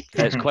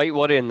 It's quite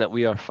worrying that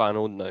we are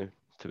fan-owned now,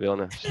 to be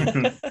honest.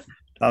 That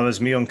was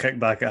me on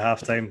kickback at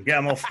halftime. Get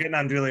him off, get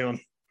Andrew on.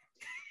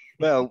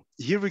 Well,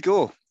 here we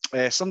go.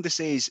 Somebody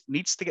says,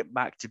 needs to get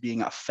back to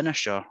being a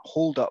finisher,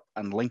 hold up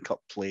and link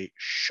up play.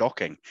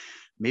 Shocking.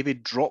 Maybe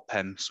drop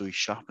him so he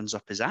sharpens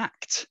up his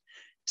act.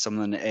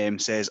 Someone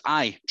says,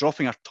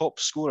 dropping our top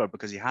scorer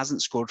because he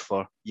hasn't scored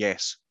for,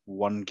 yes,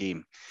 1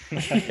 game.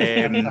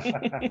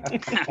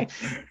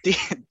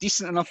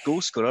 Decent enough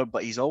goal scorer,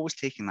 but he's always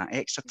taking that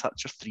extra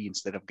touch or 3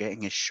 instead of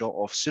getting his shot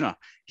off sooner.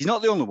 He's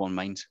not the only one,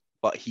 mind,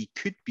 but he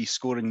could be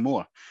scoring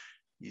more.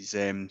 He's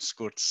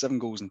scored 7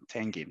 goals in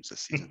 10 games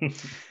this season.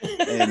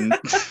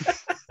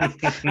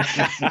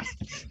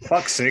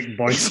 Fuck's sake,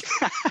 boys.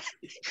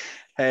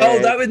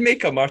 That would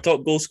make him our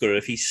top goal scorer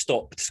if he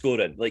stopped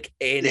scoring like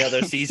any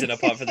other season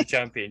apart from the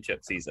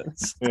championship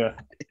seasons. Yeah.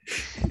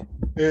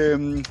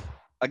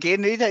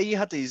 Again, he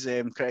had his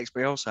critics,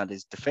 but he also had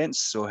his defence.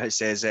 So it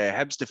says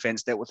Hibs'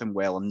 defence dealt with him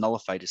well and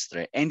nullified his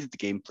threat, ended the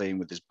game playing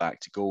with his back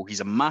to goal.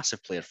 He's a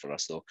massive player for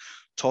us, though.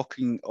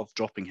 Talking of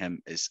dropping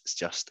him is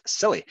just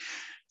silly.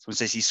 Someone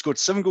says he's scored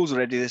 7 goals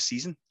already this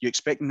season. You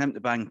expecting him to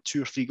bang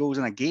 2 or 3 goals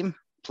in a game?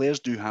 Players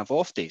do have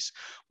off days.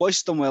 Boyce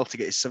has done well to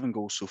get his 7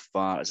 goals so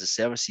far, as the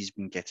service he's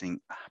been getting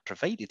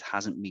provided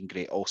hasn't been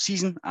great all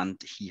season,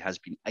 and he has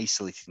been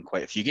isolated in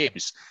quite a few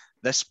games.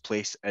 This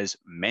place is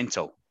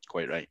mental.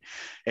 Quite right.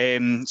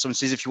 Someone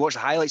says, if you watch the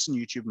highlights on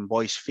YouTube and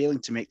Boyce failing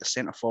to make the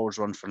centre forwards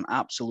run for an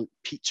absolute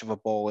peach of a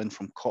ball in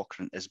from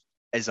Cochrane is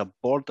a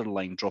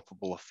borderline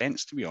droppable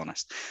offence, to be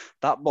honest.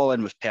 That ball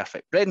in was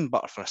perfect. Bread and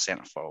butter for a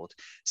centre forward.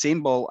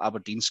 Same ball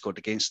Aberdeen scored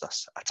against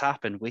us. A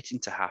tap in waiting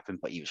to happen,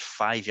 but he was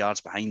 5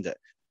 yards behind it.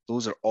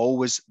 Those are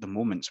always the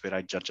moments where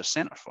I judge a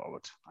centre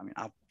forward. I mean,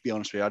 I'll be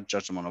honest with you, I'd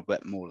judge them on a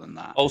bit more than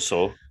that.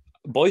 Also,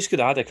 Boyce could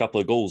have had a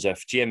couple of goals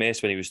if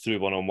GMS, when he was through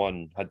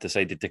 1-on-1, had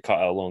decided to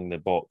cut it along the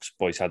box.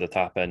 Boyce had a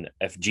tap in.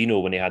 If Gino,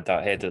 when he had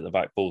that header at the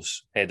back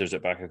post, headers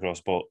it back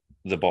across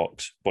the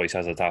box, Boyce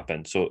has a tap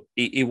in. So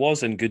he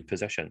was in good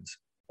positions.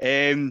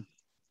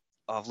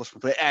 I've lost my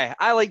play.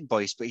 I like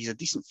Boyce, but he's a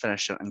decent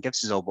finisher and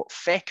gives his all. But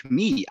feck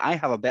me, I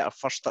have a better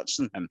first touch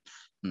than him.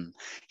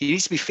 He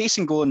needs to be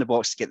facing goal in the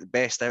box to get the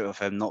best out of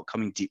him, not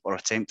coming deep or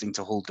attempting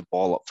to hold the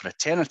ball up for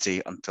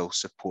eternity until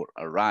support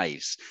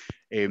arrives.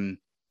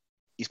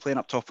 He's playing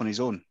up top on his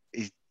own.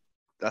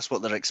 That's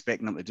what they're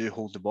expecting him to do,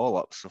 hold the ball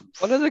up. So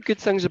one of the good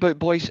things about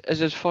Boyce is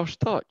his first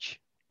touch.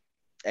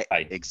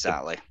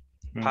 Exactly.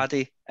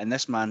 Paddy, and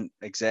this man,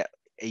 I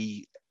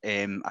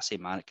say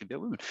man, it could be a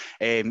woman,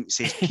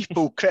 says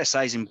people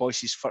criticising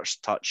Boyce's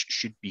first touch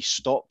should be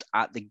stopped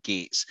at the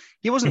gates.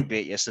 He wasn't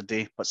great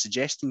yesterday, but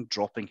suggesting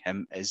dropping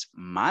him is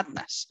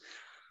madness.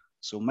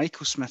 So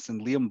Michael Smith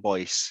and Liam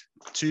Boyce,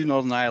 2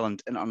 Northern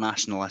Ireland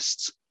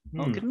internationalists,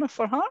 not good enough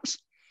for Hearts?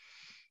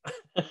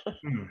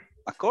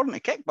 According to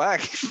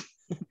Kickback.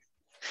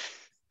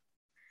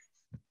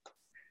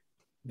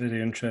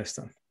 Very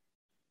interesting.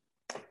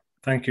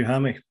 Thank you,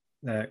 Hammy.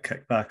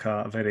 Kickback,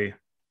 a very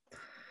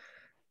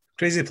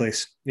crazy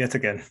place yet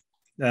again.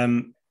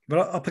 We're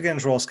up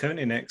against Ross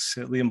County next.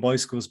 Liam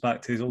Boyce goes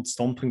back to his old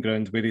stomping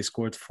ground where he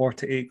scored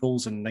 48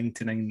 goals and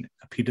 99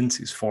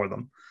 appearances for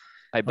them.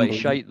 But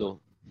he's shite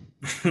though.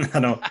 I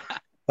know.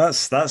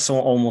 That's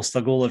almost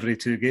a goal every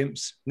 2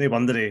 games. No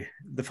wonder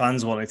the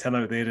fans wanted him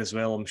out there as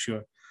well, I'm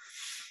sure.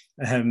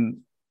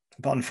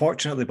 But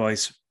unfortunately,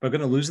 boys, we're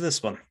going to lose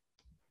this one.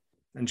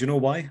 And do you know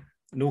why?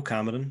 No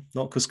Cameron,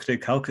 not because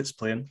Craig Halkett's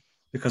playing,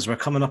 because we're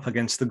coming up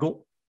against the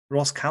GOAT.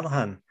 Ross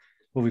Callaghan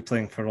will be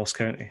playing for Ross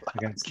County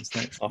against us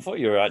next. I thought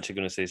you were actually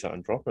going to say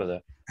something proper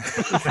there.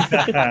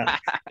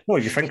 Well,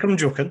 you think I'm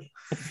joking?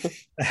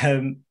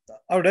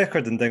 Our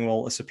record in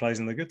Dingwall is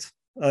surprisingly good.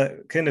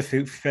 Kind of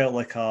felt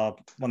like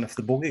one of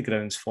the bogey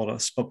grounds for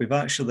us, but we've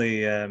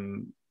actually,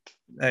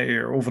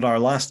 over our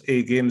last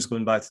 8 games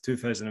going back to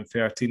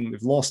 2013,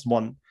 we've lost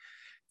 1.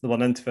 The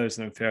one in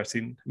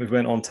 2013. We've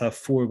went on to have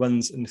 4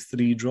 wins and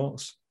 3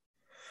 draws.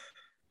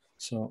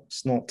 So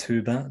it's not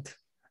too bad.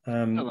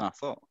 I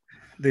thought.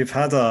 They've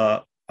had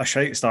a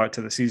shite start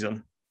to the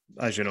season,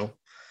 as you know.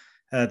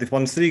 They've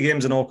won 3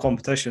 games in all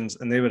competitions,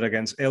 and they were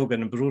against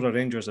Elgin and Brora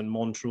Rangers and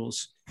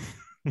Montrose.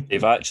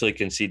 They've actually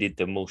conceded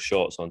the most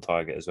shots on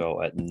target as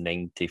well at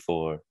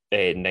 94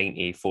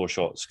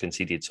 shots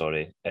conceded,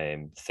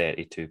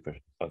 32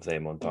 of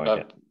them on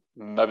target.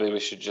 Maybe we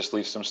should just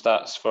leave some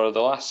stats for the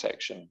last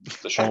section.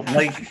 The show.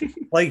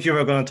 Like you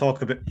were going to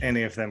talk about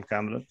any of them,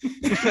 Cameron.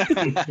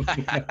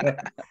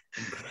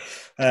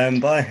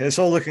 But it's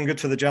all looking good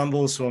for the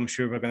Jambos, so I'm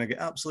sure we're going to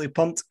get absolutely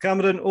pumped.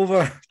 Cameron,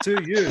 over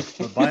to you.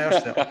 We're by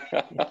ourselves.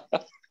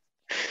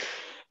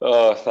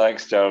 Oh,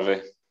 thanks,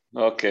 Jarvie.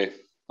 Okay,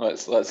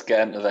 let's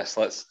get into this.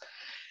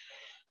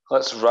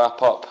 Let's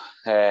wrap up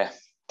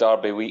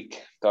Derby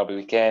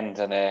weekend,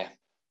 and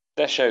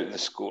dish out the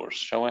scores,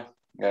 shall we?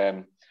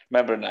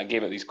 Remembering I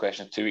gave out these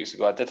questions 2 weeks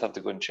ago, I did have to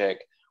go and check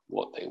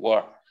what they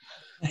were.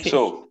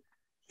 So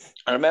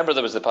I remember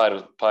there was the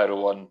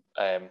Pyro one.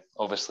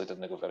 Obviously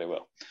didn't go very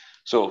well.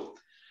 So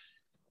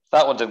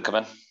that one didn't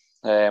come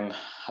in.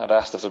 I'd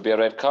asked if there'd be a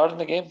red card in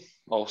the game.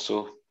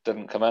 Also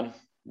didn't come in.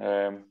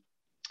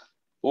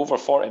 Over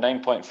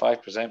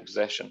 49.5%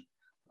 possession.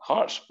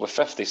 Hearts with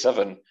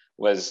 57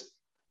 was,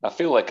 I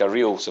feel like, a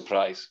real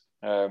surprise.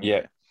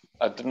 Yeah.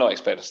 I did not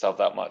expect us to have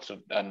that much.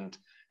 And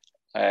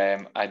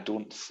I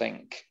don't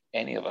think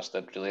any of us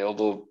did really.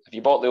 Although if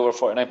you bought the over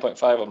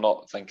 49.5, I'm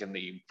not thinking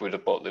that you would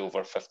have bought the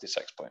over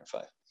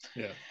 56.5.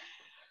 Yeah.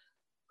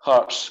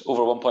 Hearts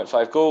over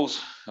 1.5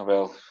 goals.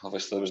 Well,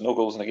 obviously there was no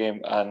goals in the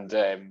game, and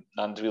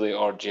really,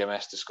 or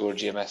GMS to score.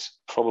 GMS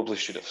probably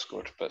should have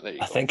scored, but there you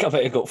go. I think I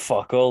might have got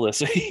fuck all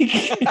this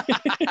week.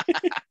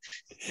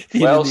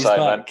 Well,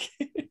 Simon,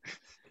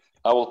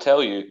 I will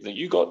tell you that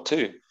you got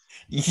 2.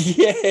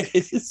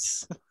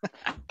 Yes.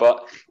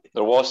 But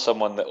there was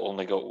someone that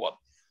only got 1.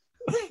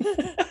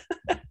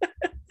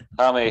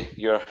 Hammy,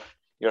 your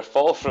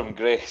fall from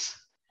grace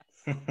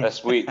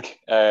this week.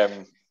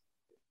 I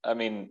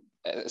mean,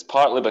 it's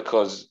partly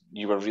because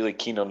you were really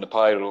keen on the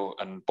pyro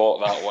and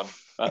bought that one.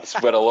 That's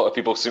where a lot of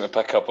people seem to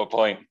pick up a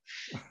point.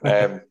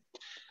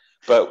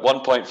 But 1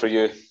 point for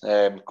you,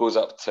 goes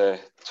up to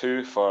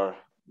 2 for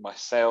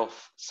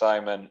myself,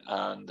 Simon,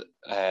 and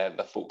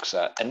the folks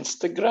at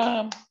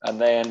Instagram, and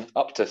then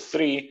up to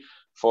 3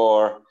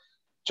 for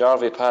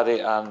Jarvie, Paddy,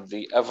 and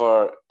the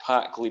ever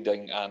pack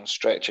leading and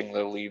stretching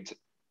the lead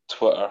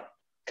Twitter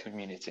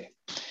community.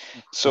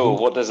 So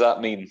what does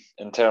that mean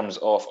in terms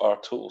of our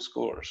total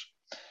scores?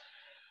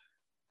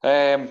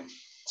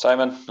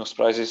 Simon, no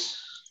surprises.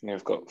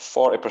 You've got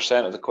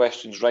 40% of the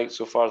questions right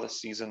so far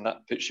this season.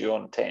 That puts you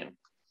on 10.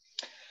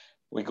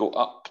 We go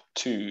up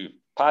to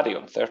Paddy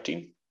on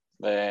 13.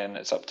 Then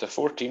it's up to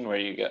 14, where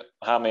you get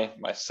Hammy,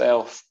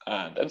 myself,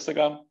 and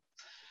Instagram.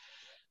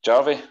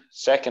 Jarvie,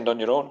 second on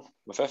your own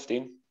with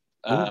 15.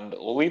 And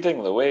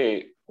leading the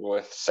way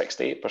with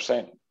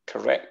 68%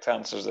 correct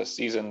answers this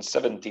season,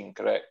 17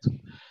 correct.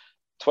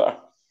 Twitter.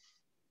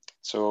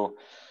 So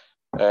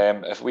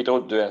if we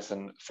don't do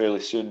anything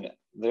fairly soon,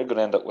 they're going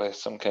to end up with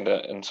some kind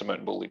of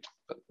insurmountable lead.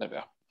 But there we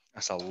are.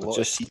 That's a lot.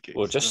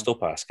 We'll just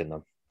stop asking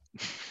them.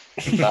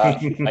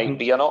 That might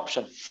be an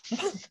option.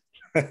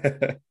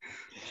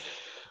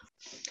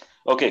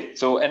 Okay,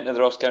 so into the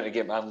Ross County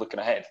game and looking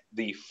ahead.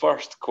 The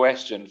first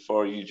question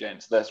for you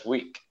gents this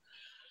week.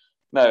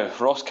 Now,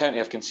 Ross County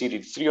have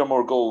conceded 3 or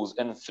more goals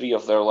in 3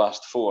 of their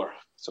last 4.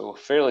 So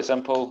fairly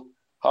simple.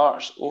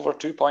 Hearts over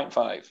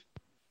 2.5.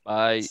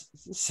 Bye.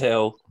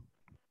 Sell.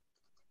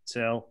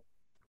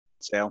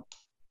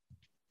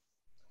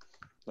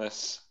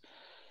 This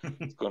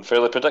is going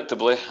fairly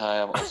predictably. I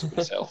am also going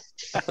to sell.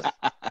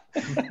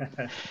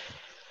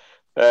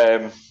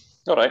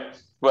 All right.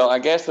 Well, I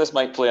guess this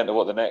might play into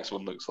what the next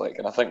one looks like,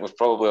 and I think we've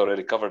probably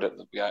already covered it,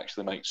 that we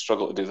actually might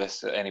struggle to do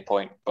this at any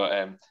point.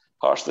 But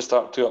Hearts to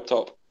start, 2 up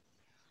top.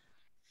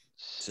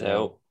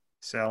 Sell.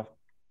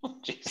 Oh,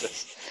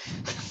 Jesus.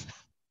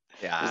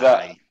 Yeah. Is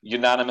that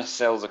unanimous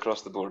sells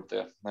across the board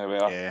there? There we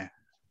are. Yeah.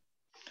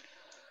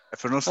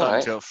 If we're not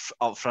starting to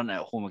up front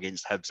at home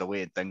against Hibs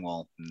away at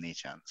Dingwall, no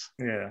chance.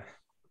 Yeah.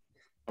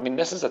 I mean,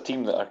 this is a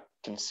team that are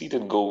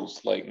conceding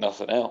goals like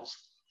nothing else.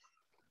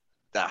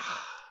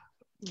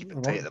 Keep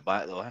it tight at the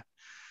back, though.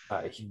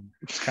 Aye.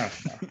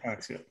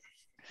 Can't see it.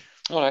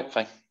 All right,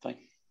 fine.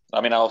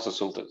 I mean, I also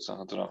sold it, so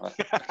I don't know.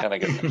 I kind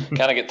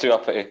of get too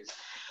uppity.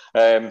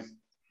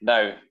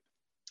 Now,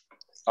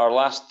 our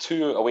last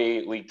 2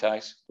 away league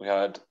ties, we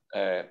had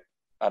an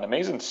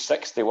amazing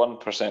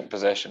 61%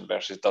 possession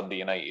versus Dundee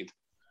United,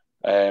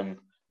 and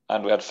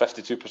we had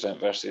 52%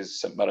 versus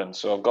St Mirren.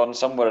 So I've gone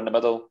somewhere in the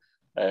middle.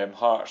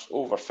 Hearts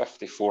over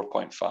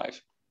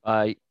 54.5.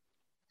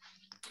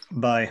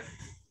 Bye.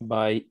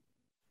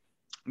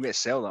 I'm going to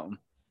sell that one.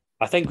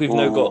 I think we've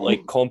now got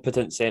like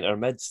competent centre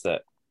mids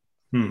that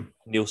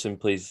Nielsen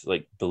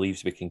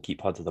believes we can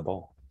keep hold of the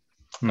ball.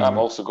 I'm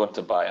also going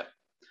to buy it.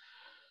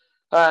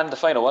 And the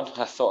final one,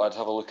 I thought I'd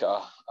have a look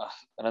at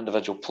an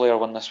individual player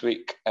one this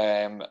week.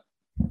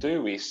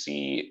 Do we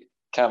see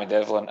Cammy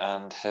Devlin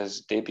and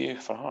his debut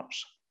for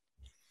Hearts?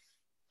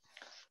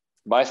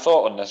 My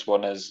thought on this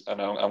one is,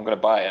 and I'm going to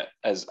buy it,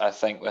 is I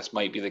think this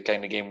might be the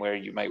kind of game where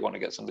you might want to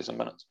get somebody some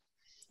minutes.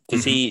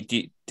 Does he?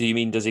 Do you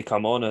mean does he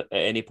come on at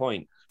any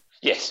point?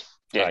 Yes.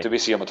 Yeah. Right. Do we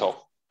see him at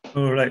all?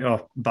 Oh, right.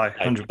 Oh, bye.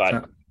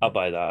 100%. I'll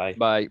buy that. Aye.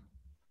 Bye.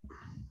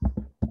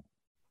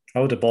 I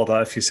would have bought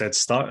that if you said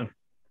starting.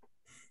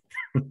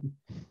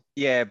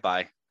 Yeah,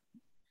 bye.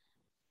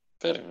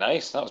 Very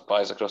nice. That was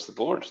buys across the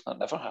board. That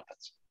never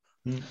happens.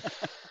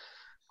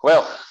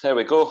 Well, there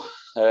we go.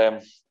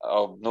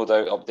 I'll no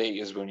doubt update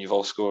you when you've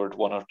all scored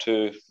 1 or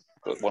 2,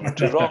 got 1 or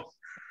 2 wrong.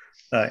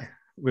 Aye.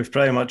 We've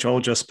pretty much all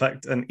just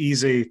picked an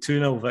easy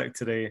 2-0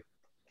 victory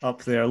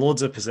up there.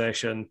 Loads of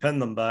possession, pin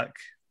them back.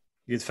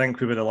 You'd think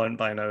we would have learned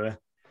by now.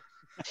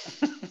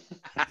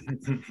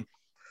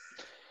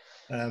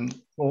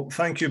 Well,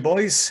 thank you,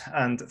 boys,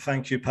 and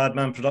thank you,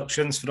 Padman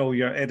Productions, for all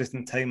your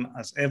editing time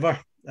as ever.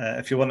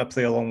 If you want to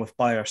play along with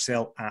Buy or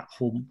Sell at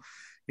home,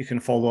 you can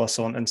follow us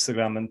on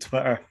Instagram and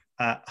Twitter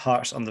at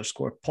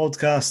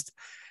Hearts_podcast.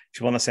 If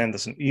you want to send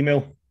us an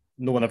email,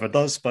 no one ever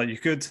does, but you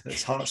could.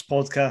 It's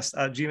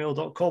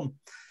heartspodcast@gmail.com.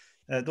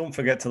 Don't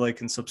forget to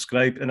like and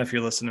subscribe. And if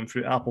you're listening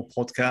through Apple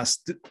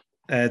Podcasts,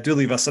 do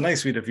leave us a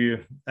nice wee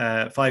review,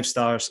 5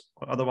 stars,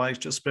 or otherwise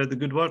just spread the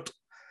good word.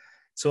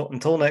 So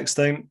until next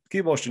time,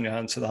 keep washing your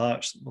hands for the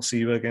Hearts. We'll see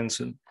you again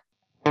soon.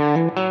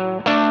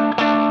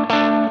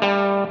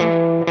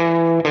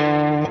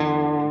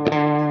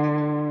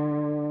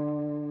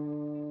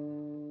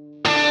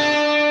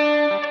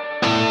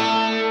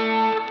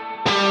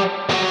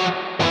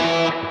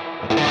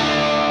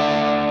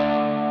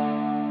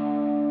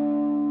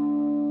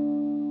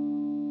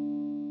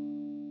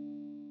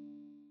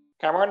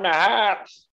 Come on, the Hearts.